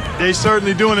question. They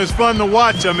certainly do, and it's fun to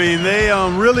watch. I mean, they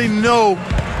really know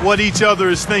what each other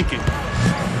is thinking.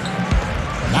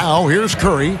 Now here's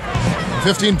Curry.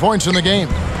 15 points in the game.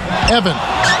 Evans.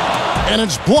 And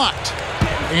it's blocked.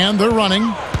 And they're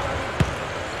running.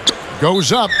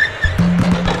 Goes up.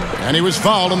 And he was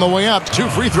fouled on the way up. 2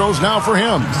 free throws now for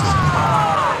him.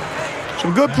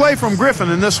 Some good play from Griffin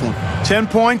in this one. 10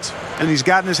 points, and he's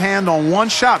gotten his hand on 1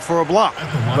 shot for a block.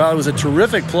 Well, it was a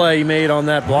terrific play he made on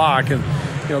that block. And,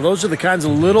 you know, those are the kinds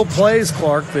of little plays,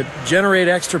 Clark, that generate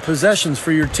extra possessions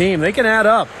for your team. They can add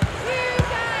up.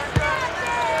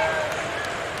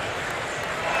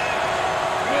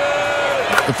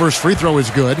 The first free throw is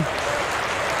good.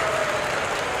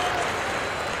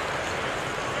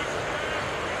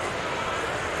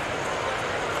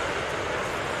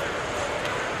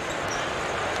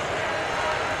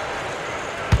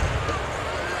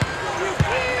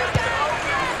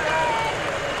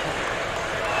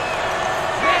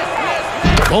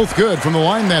 Both good from the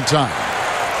line that time.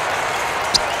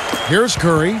 Here's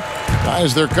Curry.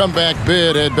 Guys, their comeback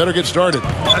bid had better get started.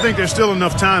 I think there's still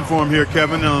enough time for him here,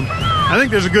 Kevin. I think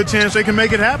there's a good chance they can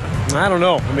make it happen. I don't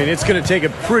know. I mean, it's going to take a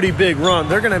pretty big run.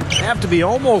 They're going to have to be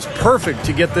almost perfect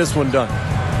to get this one done.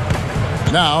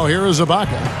 Now, here is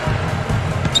Ibaka.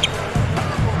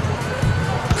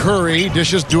 Curry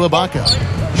dishes to Ibaka.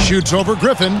 Shoots over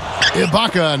Griffin.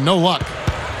 Ibaka, no luck.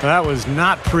 That was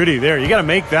not pretty there. You got to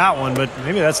make that one, but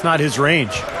maybe that's not his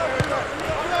range.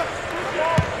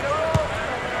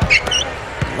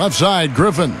 Left side,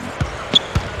 Griffin.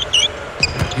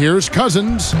 Here's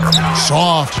Cousins.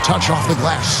 Soft touch off the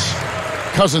glass.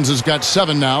 Cousins has got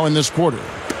 7 now in this quarter.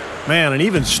 Man, an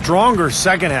even stronger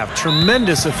second half.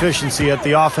 Tremendous efficiency at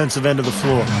the offensive end of the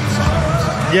floor.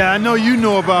 Yeah, I know you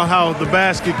know about how the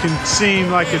basket can seem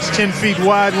like it's 10 feet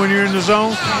wide when you're in the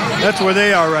zone. That's where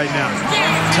they are right now.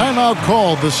 Timeout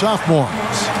called the sophomores.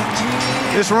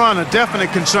 This run a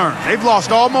definite concern. They've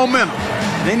lost all momentum.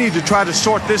 They need to try to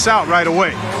sort this out right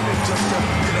away.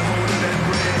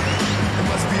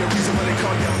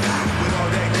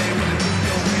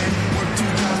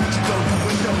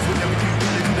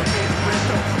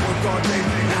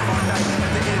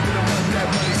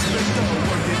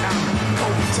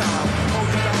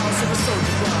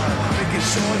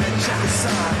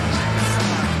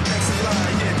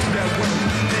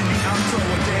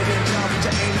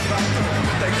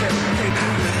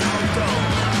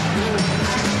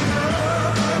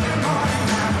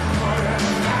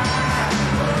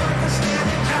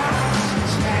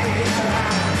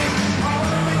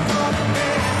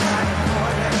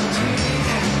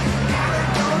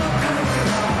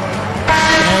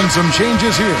 Some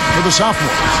changes here for the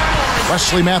sophomores.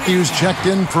 Wesley Matthews checked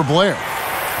in for Blair.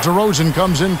 DeRozan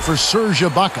comes in for Serge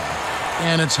Ibaka.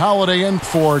 And it's Holiday in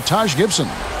for Taj Gibson.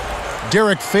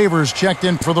 Derek Favors checked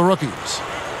in for the rookies.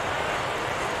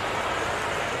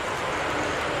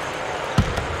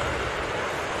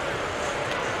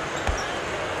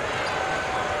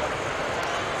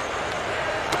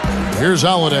 Here's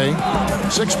Holiday.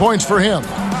 6 points for him.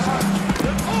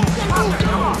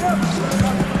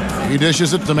 He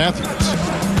dishes it to Matthews.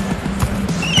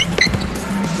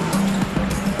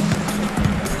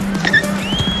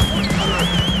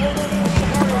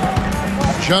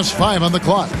 Just 5 on the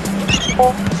clock.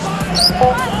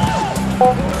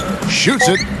 Shoots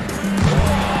it.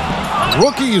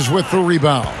 Rookies with the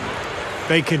rebound.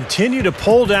 They continue to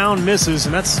pull down misses,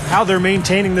 and that's how they're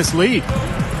maintaining this lead.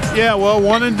 Yeah, well,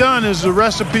 one and done is the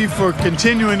recipe for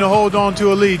continuing to hold on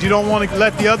to a lead. You don't want to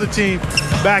let the other team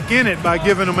back in it by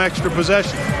giving them extra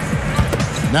possession.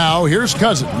 Now here's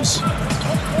Cousins.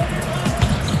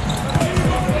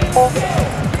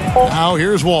 Now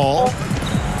here's Wall.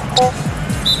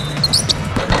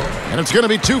 And it's going to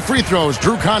be 2 free throws.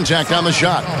 Drew contact on the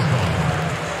shot.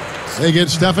 They get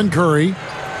Stephen Curry.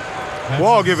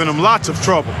 Wall giving him lots of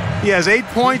trouble. He has 8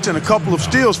 points and a couple of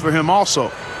steals for him also.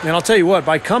 And I'll tell you what,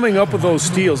 by coming up with those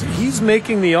steals, he's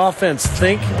making the offense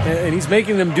think, and he's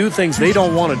making them do things they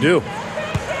don't want to do.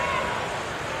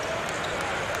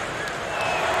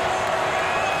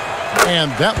 And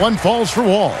that one falls for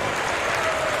Wall.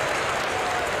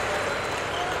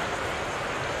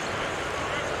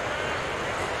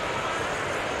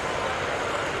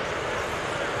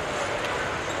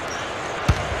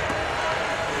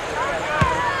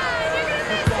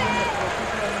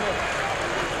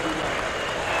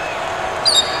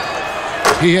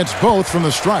 He hits both from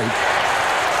the stripe.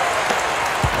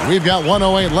 We've got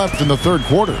 1:08 left in the third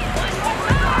quarter.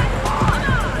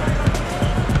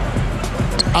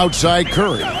 Outside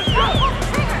Curry.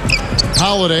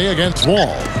 Holiday against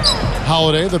Wall.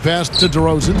 Holiday, the pass to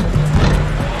DeRozan.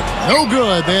 No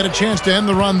good. They had a chance to end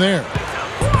the run there.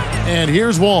 And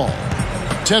here's Wall.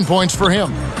 10 points for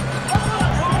him.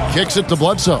 Kicks it to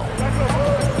Bledsoe.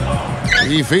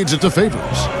 He feeds it to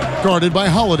Favors. Guarded by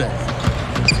Holiday.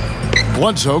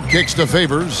 Bledsoe kicks to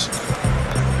Favors.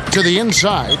 To the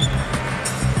inside.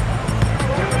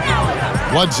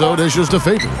 Bledsoe dishes to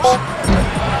Favors.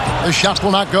 The shot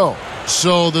will not go.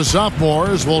 So the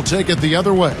sophomores will take it the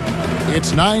other way.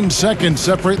 It's 9 seconds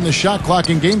separating the shot clock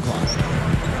and game clock.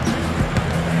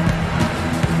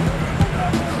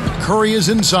 Curry is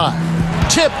inside.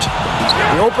 Tipped.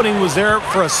 The opening was there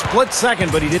for a split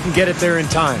second, but he didn't get it there in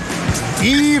time.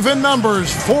 Even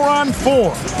numbers, 4 on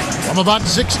 4 from about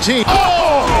 16.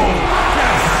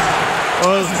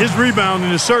 His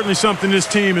rebounding is certainly something this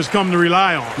team has come to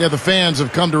rely on. Yeah, the fans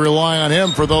have come to rely on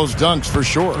him for those dunks for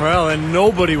sure. Well, and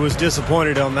nobody was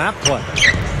disappointed on that play.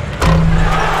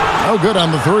 No good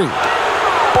on the 3.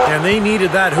 And they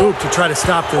needed that hoop to try to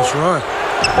stop this run.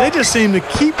 They just seem to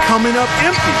keep coming up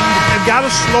empty. They've got to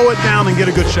slow it down and get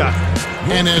a good shot.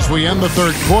 And as we end the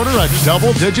third quarter, a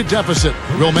double-digit deficit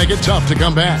will make it tough to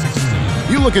come back.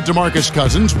 You look at DeMarcus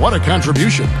Cousins, what a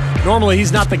contribution. Normally,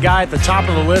 he's not the guy at the top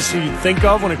of the list who you'd think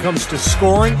of when it comes to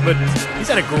scoring, but he's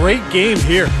had a great game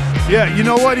here. Yeah, you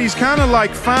know what? He's kind of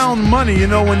like found money, you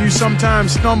know, when you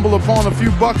sometimes stumble upon a few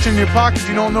bucks in your pocket,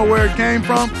 you don't know where it came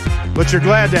from, but you're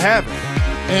glad to have it.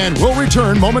 And we'll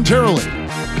return momentarily.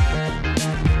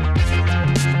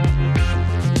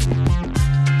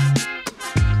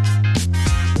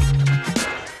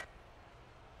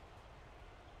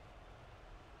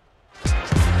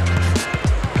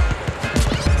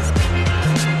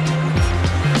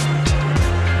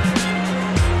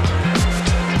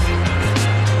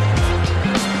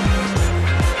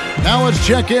 Now let's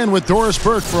check in with Doris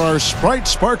Burke for our Sprite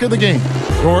Spark of the game.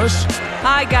 Doris?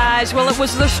 Hi, guys. Well, it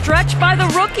was the stretch by the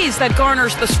rookies that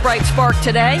garners the Sprite Spark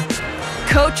today.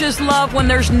 Coaches love when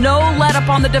there's no let-up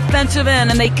on the defensive end,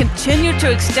 and they continue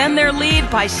to extend their lead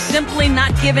by simply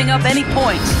not giving up any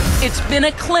points. It's been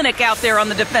a clinic out there on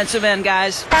the defensive end,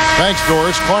 guys. Thanks,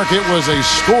 Doris. Clark, it was a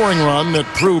scoring run that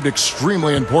proved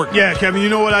extremely important. Yeah, Kevin, you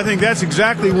know what? I think that's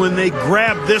exactly when they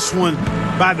grabbed this one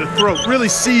by the throat, really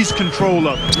seized control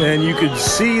of it. And you could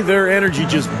see their energy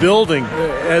just building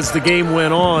as the game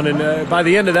went on. And by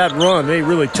the end of that run, they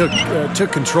really took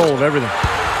control of everything.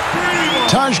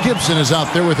 Taj Gibson is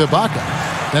out there with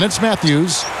Ibaka. Then it's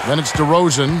Matthews. Then it's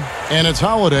DeRozan. And it's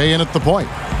Holiday in at the point.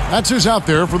 That's who's out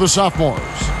there for the sophomores.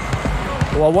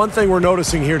 Well, one thing we're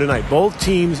noticing here tonight, both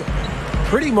teams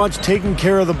pretty much taking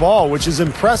care of the ball, which is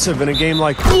impressive in a game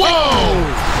like this.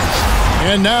 Whoa!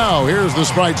 And now, here's the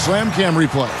Sprite Slam Cam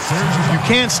replay. You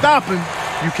can't stop him.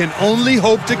 You can only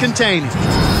hope to contain him.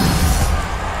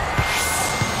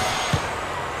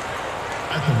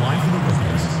 At the line for the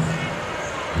rookies,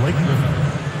 Blake Griffin,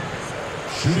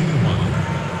 shooting 1.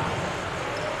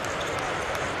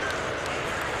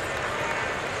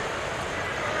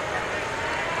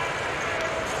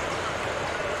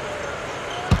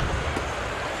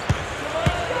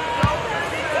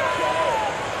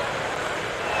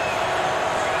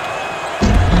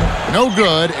 No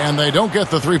good, and they don't get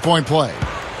the three-point play.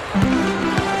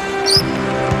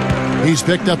 He's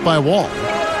picked up by Wall.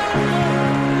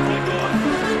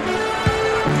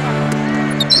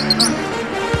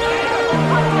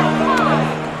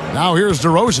 Now here's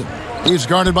DeRozan. He's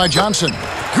guarded by Johnson.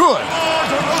 Good.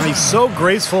 He's so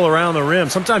graceful around the rim.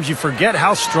 Sometimes you forget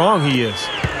how strong he is.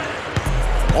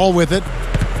 All with it.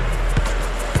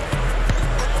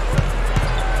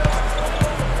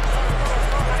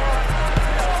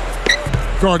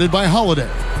 Guarded by Holiday.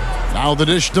 Now the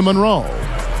dish to Monroe.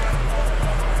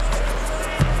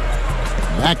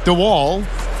 Back to Wall.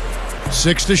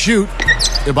 6 to shoot.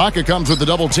 Ibaka comes with the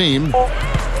double team.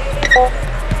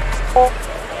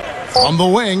 From the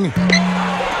wing.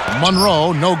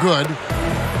 Monroe, no good.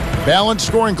 Balanced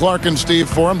scoring, Clark and Steve,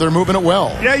 for them. They're moving it well.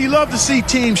 Yeah, you love to see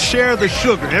teams share the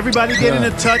sugar. Everybody getting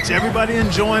a touch, everybody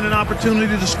enjoying an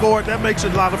opportunity to score. That makes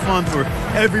it a lot of fun for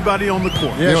everybody on the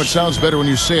court. You know, it sounds better when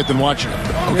you say it than watching it.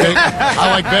 Okay?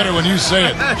 I like better when you say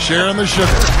it. Sharing the sugar.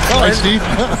 Right, Steve?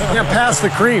 Yeah, pass the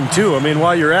cream, too. I mean,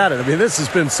 while you're at it. I mean, this has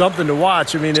been something to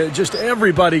watch. I mean, just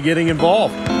everybody getting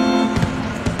involved.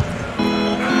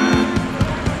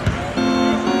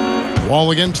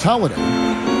 Wall against Holiday.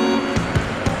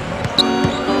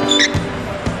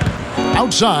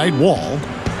 Outside, Wall.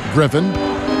 Griffin.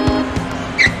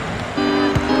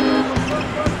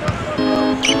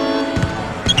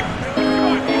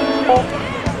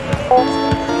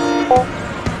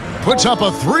 Puts up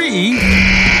a 3.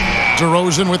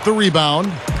 DeRozan with the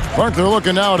rebound. Clark, they're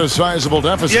looking now at a sizable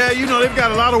deficit. Yeah, you know, they've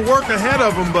got a lot of work ahead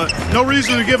of them, but no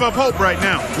reason to give up hope right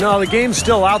now. No, the game's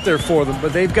still out there for them,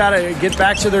 but they've got to get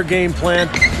back to their game plan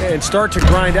and start to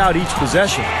grind out each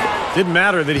possession. Didn't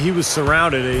matter that he was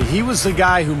surrounded. He was the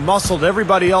guy who muscled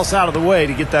everybody else out of the way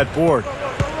to get that board.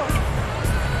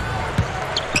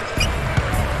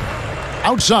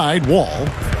 Outside, Wall.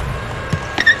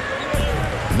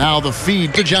 Now the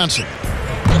feed to Johnson.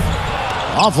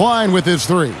 Offline with his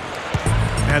three.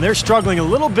 And they're struggling a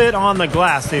little bit on the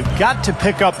glass. They've got to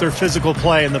pick up their physical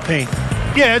play in the paint.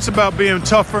 Yeah, it's about being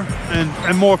tougher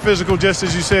and more physical, just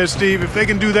as you said, Steve. If they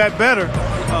can do that better,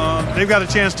 they've got a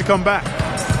chance to come back.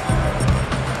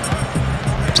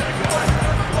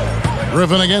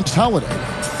 Griffin against Holiday.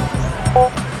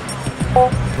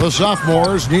 The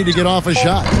sophomores need to get off a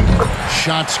shot.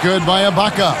 Shot's good by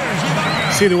Ibaka.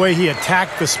 See the way he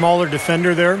attacked the smaller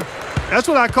defender there? That's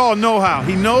what I call know-how.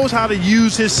 He knows how to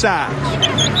use his size.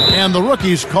 And the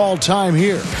rookies call time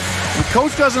here. The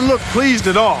coach doesn't look pleased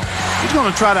at all. He's going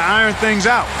to try to iron things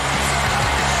out.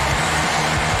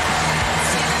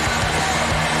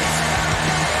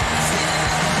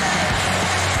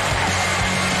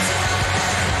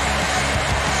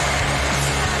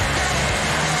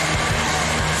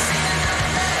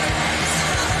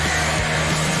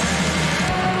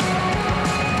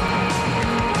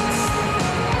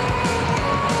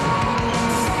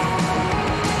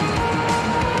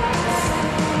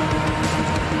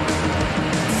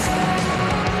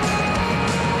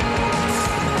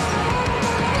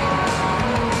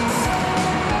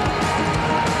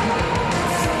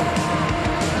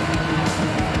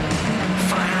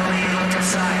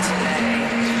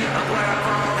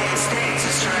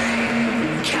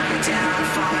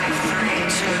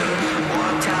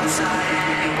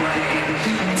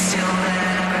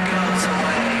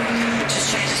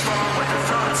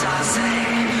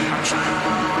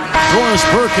 Doris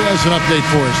Burke has an update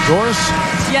for us. Doris?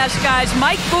 Yes, guys,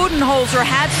 Mike Budenholzer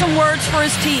had some words for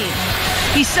his team.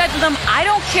 He said to them, I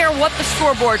don't care what the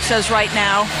scoreboard says right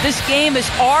now. This game is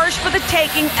ours for the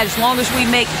taking as long as we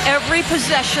make every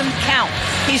possession count.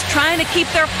 He's trying to keep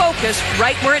their focus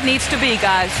right where it needs to be,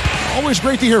 guys. Always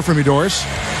great to hear from you, Doris.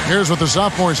 Here's what the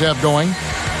sophomores have going.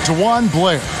 Tawan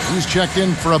Blair, he's checked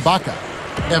in for Ibaka.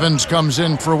 Evans comes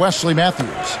in for Wesley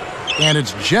Matthews. And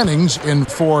it's Jennings in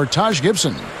for Taj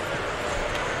Gibson.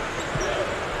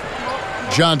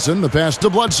 Johnson, the pass to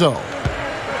Bledsoe.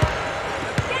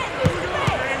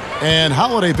 And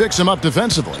Holiday picks him up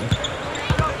defensively.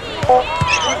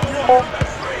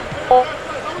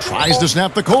 Tries to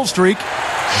snap the cold streak.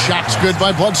 Shot's good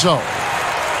by Bledsoe.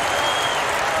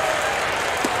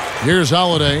 Here's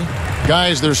Holiday.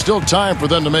 Guys, there's still time for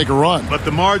them to make a run. But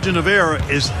the margin of error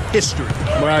is history.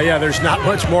 Well, yeah, there's not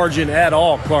much margin at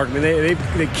all, Clark. I mean,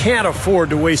 they can't afford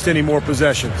to waste any more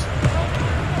possessions.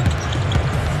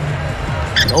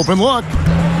 Open look.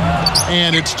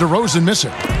 And it's DeRozan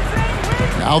missing.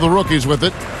 Now the rookies with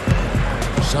it.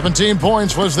 17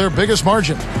 points was their biggest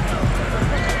margin.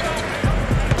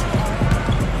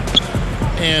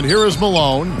 And here is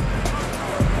Malone.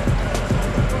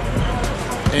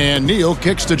 And Neal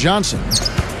kicks to Johnson.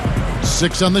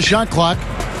 6 on the shot clock.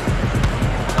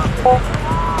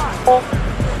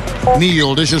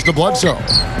 Neal dishes to Bledsoe.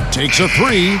 Takes a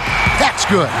 3. That's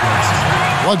good.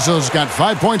 Bledsoe's got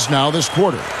 5 points now this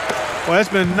quarter. Well, that's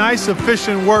been nice,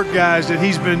 efficient work, guys, that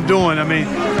he's been doing. I mean,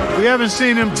 we haven't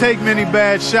seen him take many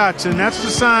bad shots, and that's the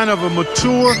sign of a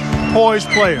mature, poised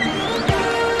player.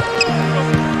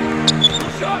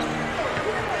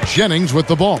 Jennings with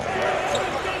the ball.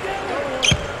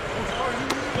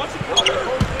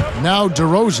 Now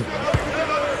DeRozan.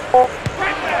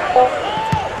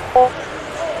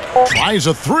 Tries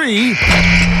a 3.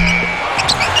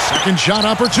 Second shot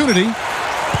opportunity.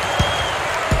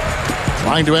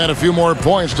 Trying to add a few more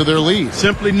points to their lead.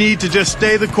 Simply need to just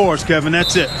stay the course, Kevin.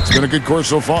 That's it. It's been a good course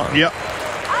so far. Yep.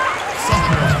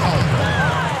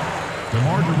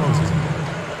 DeMar DeRozan.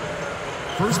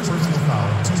 First personal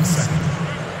foul, 2 seconds.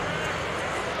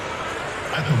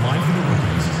 At the line for the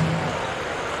rookies,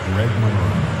 Greg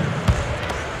Monroe.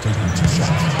 Taking 2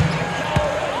 shots.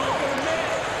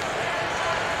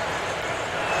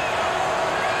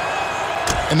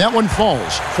 And that one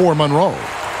falls for Monroe.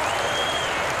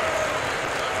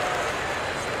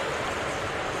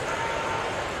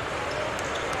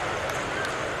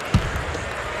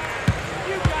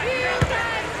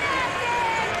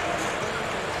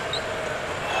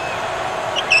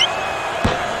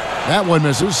 That one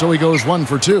misses, so he goes 1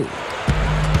 for 2.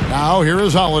 Now here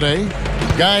is Holiday.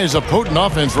 Guys, a potent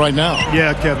offense right now.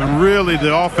 Yeah, Kevin, really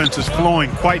the offense is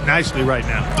flowing quite nicely right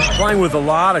now. Playing with a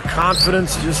lot of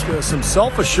confidence, just some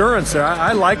self-assurance there.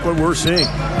 I like what we're seeing.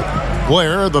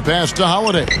 Blair, the pass to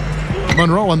Holiday.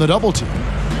 Monroe on the double team.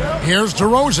 Here's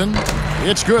DeRozan.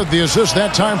 It's good. The assist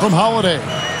that time from Holiday.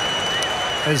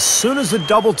 As soon as the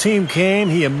double team came,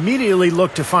 he immediately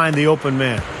looked to find the open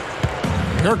man.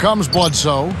 Here comes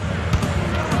Bledsoe.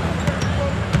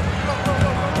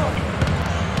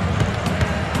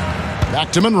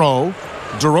 Back to Monroe.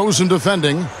 DeRozan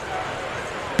defending.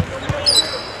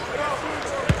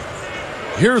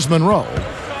 Here's Monroe.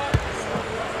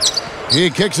 He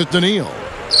kicks it to Neal.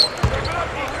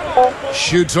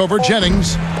 Shoots over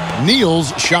Jennings.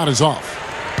 Neal's shot is off.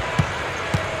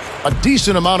 A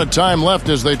decent amount of time left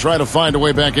as they try to find a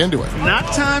way back into it.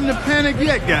 Not time to panic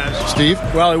yet, guys. Steve?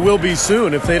 Well, it will be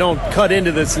soon if they don't cut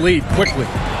into this lead quickly.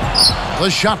 The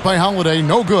shot by Holiday,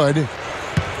 no good.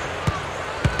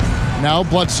 Now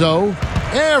Bledsoe.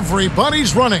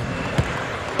 Everybody's running.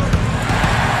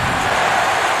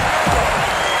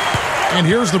 And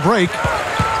here's the break.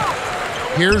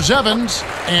 Here's Evans,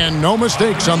 and no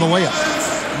mistakes on the layup.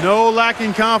 No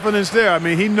lacking confidence there. I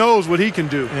mean, he knows what he can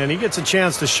do. And he gets a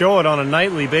chance to show it on a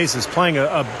nightly basis, playing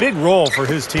a big role for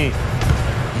his team.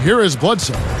 Here is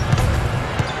Bledsoe.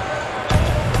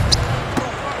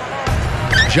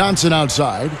 Johnson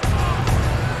outside.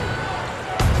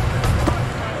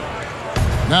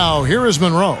 Now here is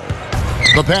Monroe.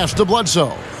 The pass to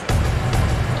Bledsoe.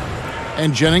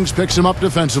 And Jennings picks him up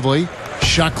defensively.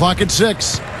 Shot clock at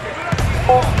 6.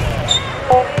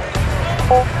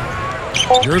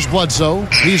 Here's Bledsoe.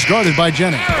 He's guarded by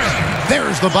Jennings.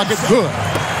 There's the bucket. Good.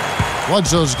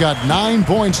 Bledsoe's got 9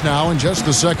 points now in just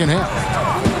the second half.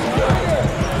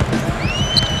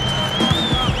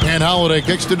 And Holiday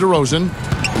kicks to DeRozan.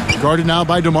 Guarded now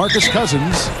by DeMarcus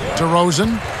Cousins.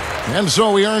 DeRozan. And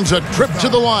so he earns a trip to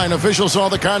the line. Official saw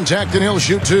the contact and he'll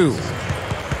shoot 2.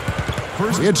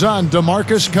 It's on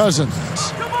DeMarcus Cousins.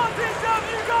 Come on, big dog,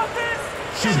 you got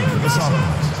this. Shooting for the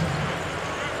Celtics.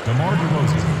 DeMar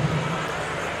DeRozan.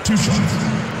 2 shots.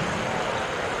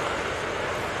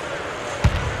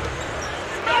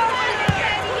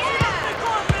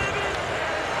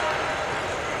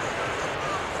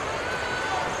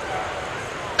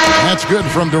 That's good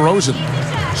from DeRozan.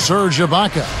 Serge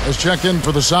Ibaka has checked in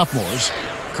for the sophomores.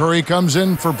 Curry comes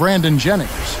in for Brandon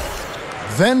Jennings.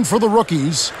 Then for the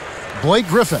rookies, Blake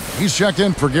Griffin. He's checked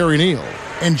in for Gary Neal.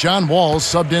 And John Wall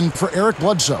subbed in for Eric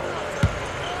Bledsoe.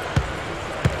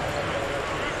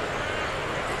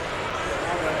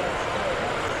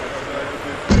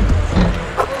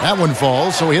 That one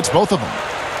falls, so he hits both of them.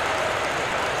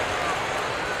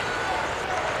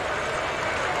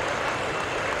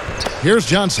 Here's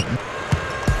Johnson.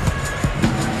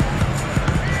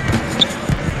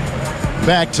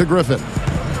 Back to Griffin.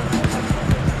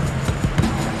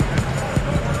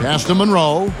 Pass to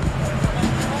Monroe.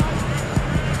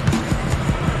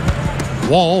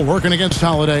 Wall working against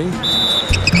Holiday.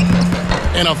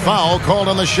 And a foul called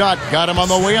on the shot. Got him on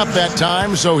the way up that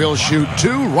time, so he'll shoot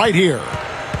 2 right here.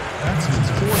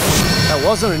 That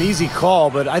wasn't an easy call,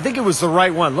 but I think it was the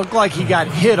right one. Looked like he got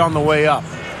hit on the way up.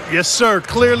 Yes, sir.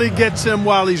 Clearly gets him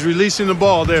while he's releasing the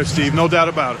ball there, Steve. No doubt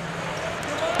about it.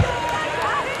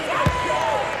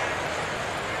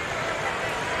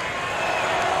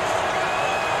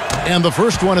 And the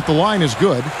first one at the line is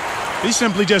good. He's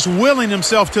simply just willing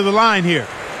himself to the line here.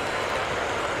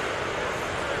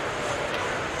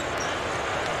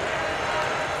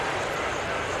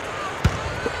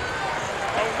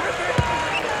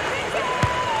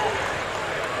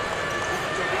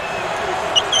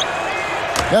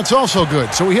 That's also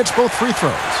good, so he hits both free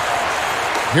throws.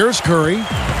 Here's Curry.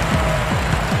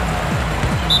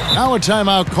 Now a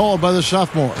timeout called by the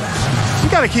sophomores. You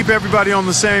got to keep everybody on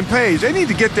the same page. They need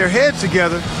to get their heads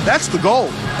together. That's the goal.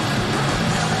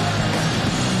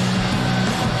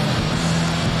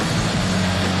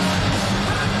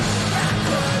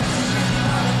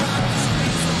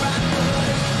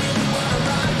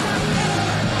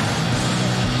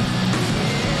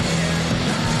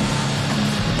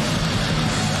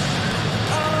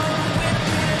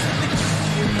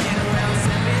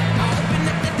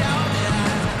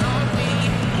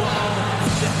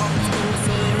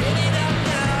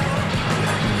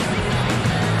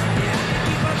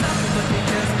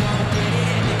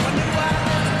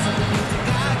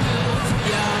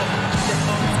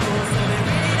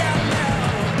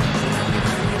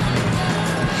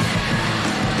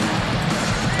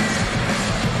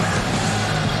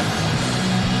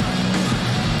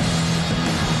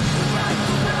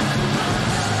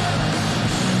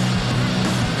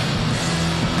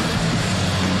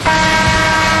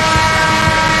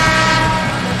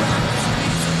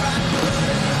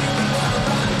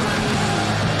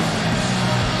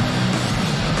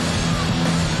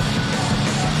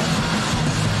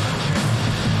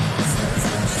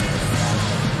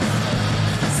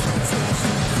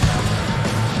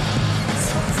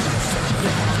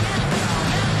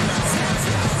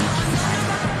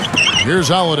 Here's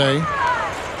Holiday.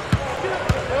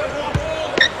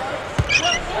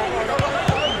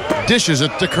 Dishes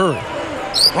it to Curry.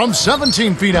 From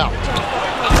 17 feet out.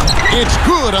 It's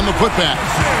good on the putback.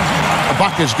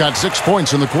 Ibaka's got 6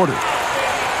 points in the quarter.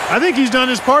 I think he's done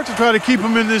his part to try to keep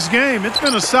him in this game. It's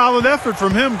been a solid effort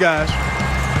from him, guys.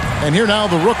 And here now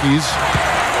the rookies.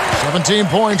 17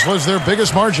 points was their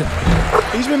biggest margin.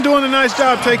 He's been doing a nice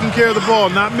job taking care of the ball.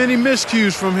 Not many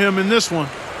miscues from him in this one.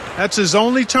 That's his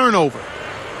only turnover.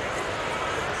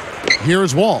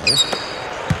 Here's Wall.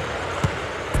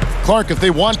 Clark, if they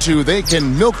want to, they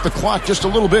can milk the clock just a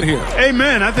little bit here.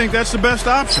 Amen. I think that's the best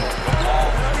option.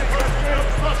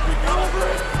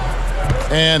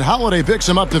 And Holiday picks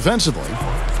him up defensively.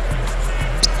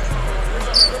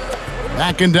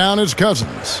 Backing down his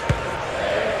Cousins.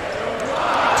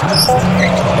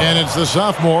 And it's the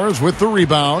sophomores with the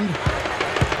rebound.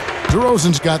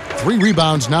 DeRozan's got 3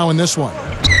 rebounds now in this one.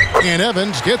 And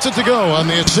Evans gets it to go on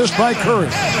the assist by Curry.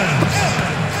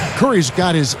 Curry's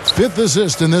got his 5th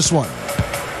assist in this one.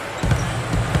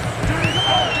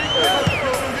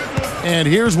 And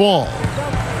here's Wall.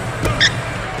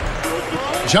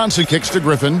 Johnson kicks to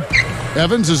Griffin.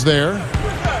 Evans is there.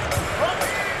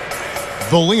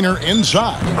 The leaner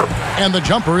inside. And the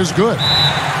jumper is good.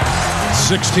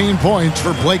 16 points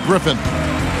for Blake Griffin.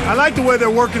 I like the way they're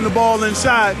working the ball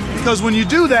inside because when you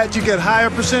do that, you get higher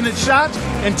percentage shots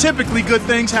and typically good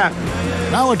things happen.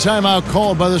 Now a timeout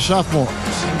called by the sophomores.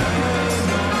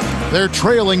 They're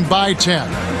trailing by 10.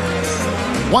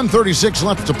 1:36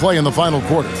 left to play in the final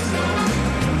quarter.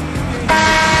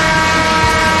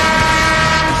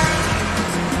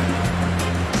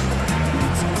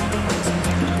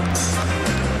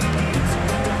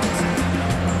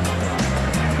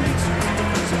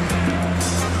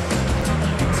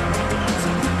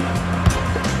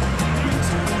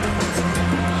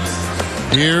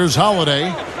 Here's Holiday.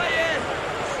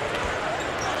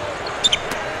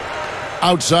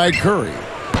 Outside Curry.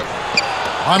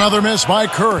 Another miss by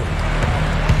Curry.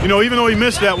 You know, even though he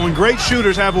missed that one, great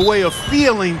shooters have a way of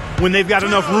feeling when they've got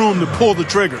enough room to pull the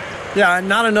trigger. Yeah,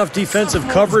 not enough defensive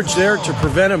coverage there to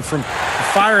prevent him from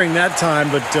firing that time.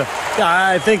 But yeah,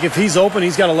 I think if he's open,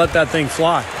 he's got to let that thing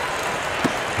fly.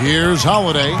 Here's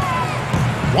Holiday.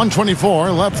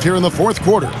 1:24 left here in the fourth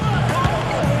quarter.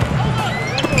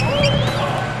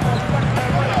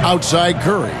 Outside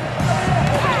Curry.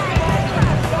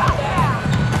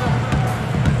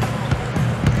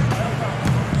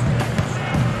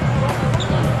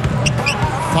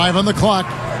 Five on the clock.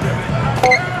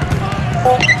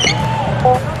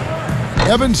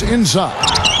 Evans inside.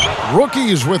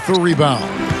 Rookies with the rebound.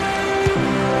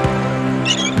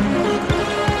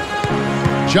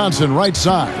 Johnson right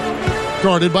side.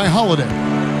 Guarded by Holiday.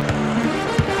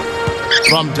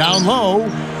 From down low,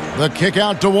 the kick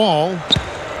out to Wall.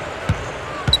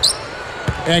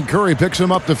 And Curry picks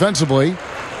him up defensively.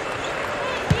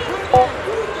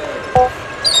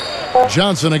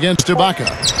 Johnson against Ibaka.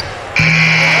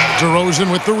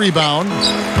 DeRozan with the rebound.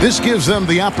 This gives them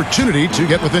the opportunity to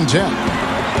get within 10.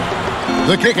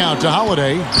 The kick out to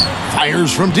Holiday.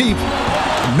 Fires from deep.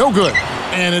 No good.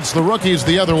 And it's the rookies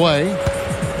the other way.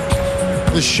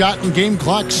 The shot and game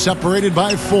clock separated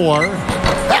by 4.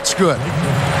 That's good.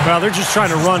 Well, they're just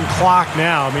trying to run clock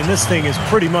now. I mean, this thing is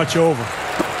pretty much over.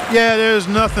 Yeah, there's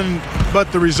nothing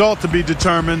but the result to be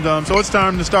determined. So it's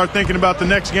time to start thinking about the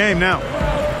next game now.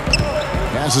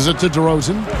 Passes it to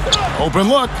DeRozan. Open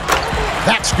look.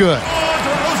 That's good.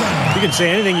 You can say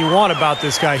anything you want about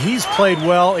this guy. He's played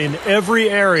well in every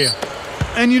area.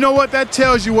 And you know what? That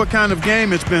tells you what kind of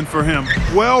game it's been for him.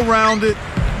 Well-rounded,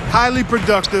 highly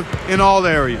productive in all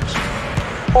areas.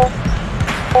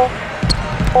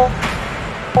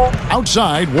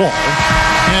 Outside Wall.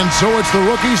 And so it's the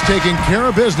rookies taking care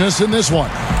of business in this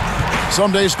one.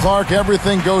 Some days, Clark,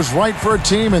 everything goes right for a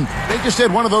team, and they just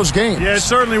had one of those games. Yeah, it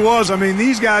certainly was. I mean,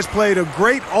 these guys played a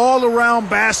great all-around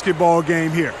basketball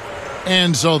game here.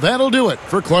 And so that'll do it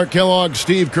for Clark Kellogg,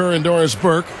 Steve Kerr, and Doris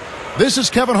Burke. This is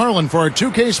Kevin Harlan for our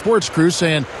 2K Sports Crew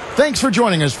saying thanks for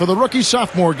joining us for the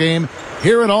rookie-sophomore game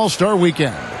here at All-Star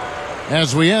Weekend.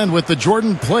 As we end with the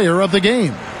Jordan Player of the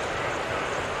Game.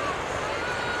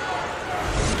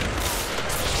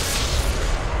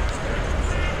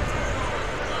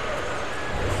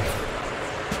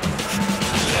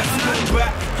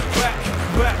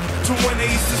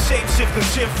 And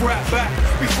shift right back.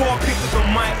 Before I picked up the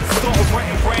mic, started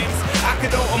writing rhymes. I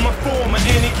could alter my form at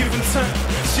any given time.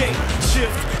 Shape,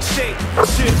 shift, shape,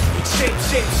 shift, shape,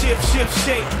 shape, shift, shift,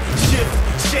 shape, shift,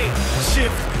 shape,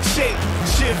 shift, shape,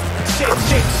 shift, shape,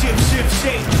 shape, shift, shift,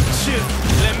 shape, shift.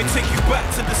 Let me take you back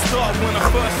to the start when I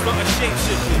first started shape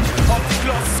shifting. After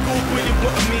class at school, when you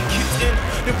wanted me kicked in,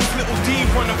 there was little D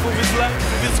running for his life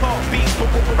with his heartbeat,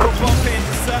 bumping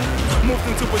inside. Moved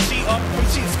into a G-up when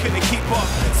cheats couldn't keep up.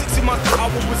 60 miles per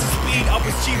hour was the speed, I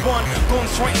was G1, going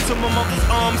straight into my mother's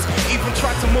arms. Even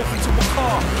tried to move into a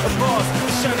car of bars,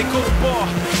 a shiny gold bar.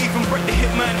 Even break the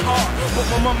hitman heart, but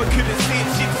my mama couldn't see it,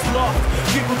 she just laughed.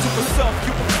 Giggled to herself,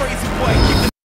 you a crazy boy, keep the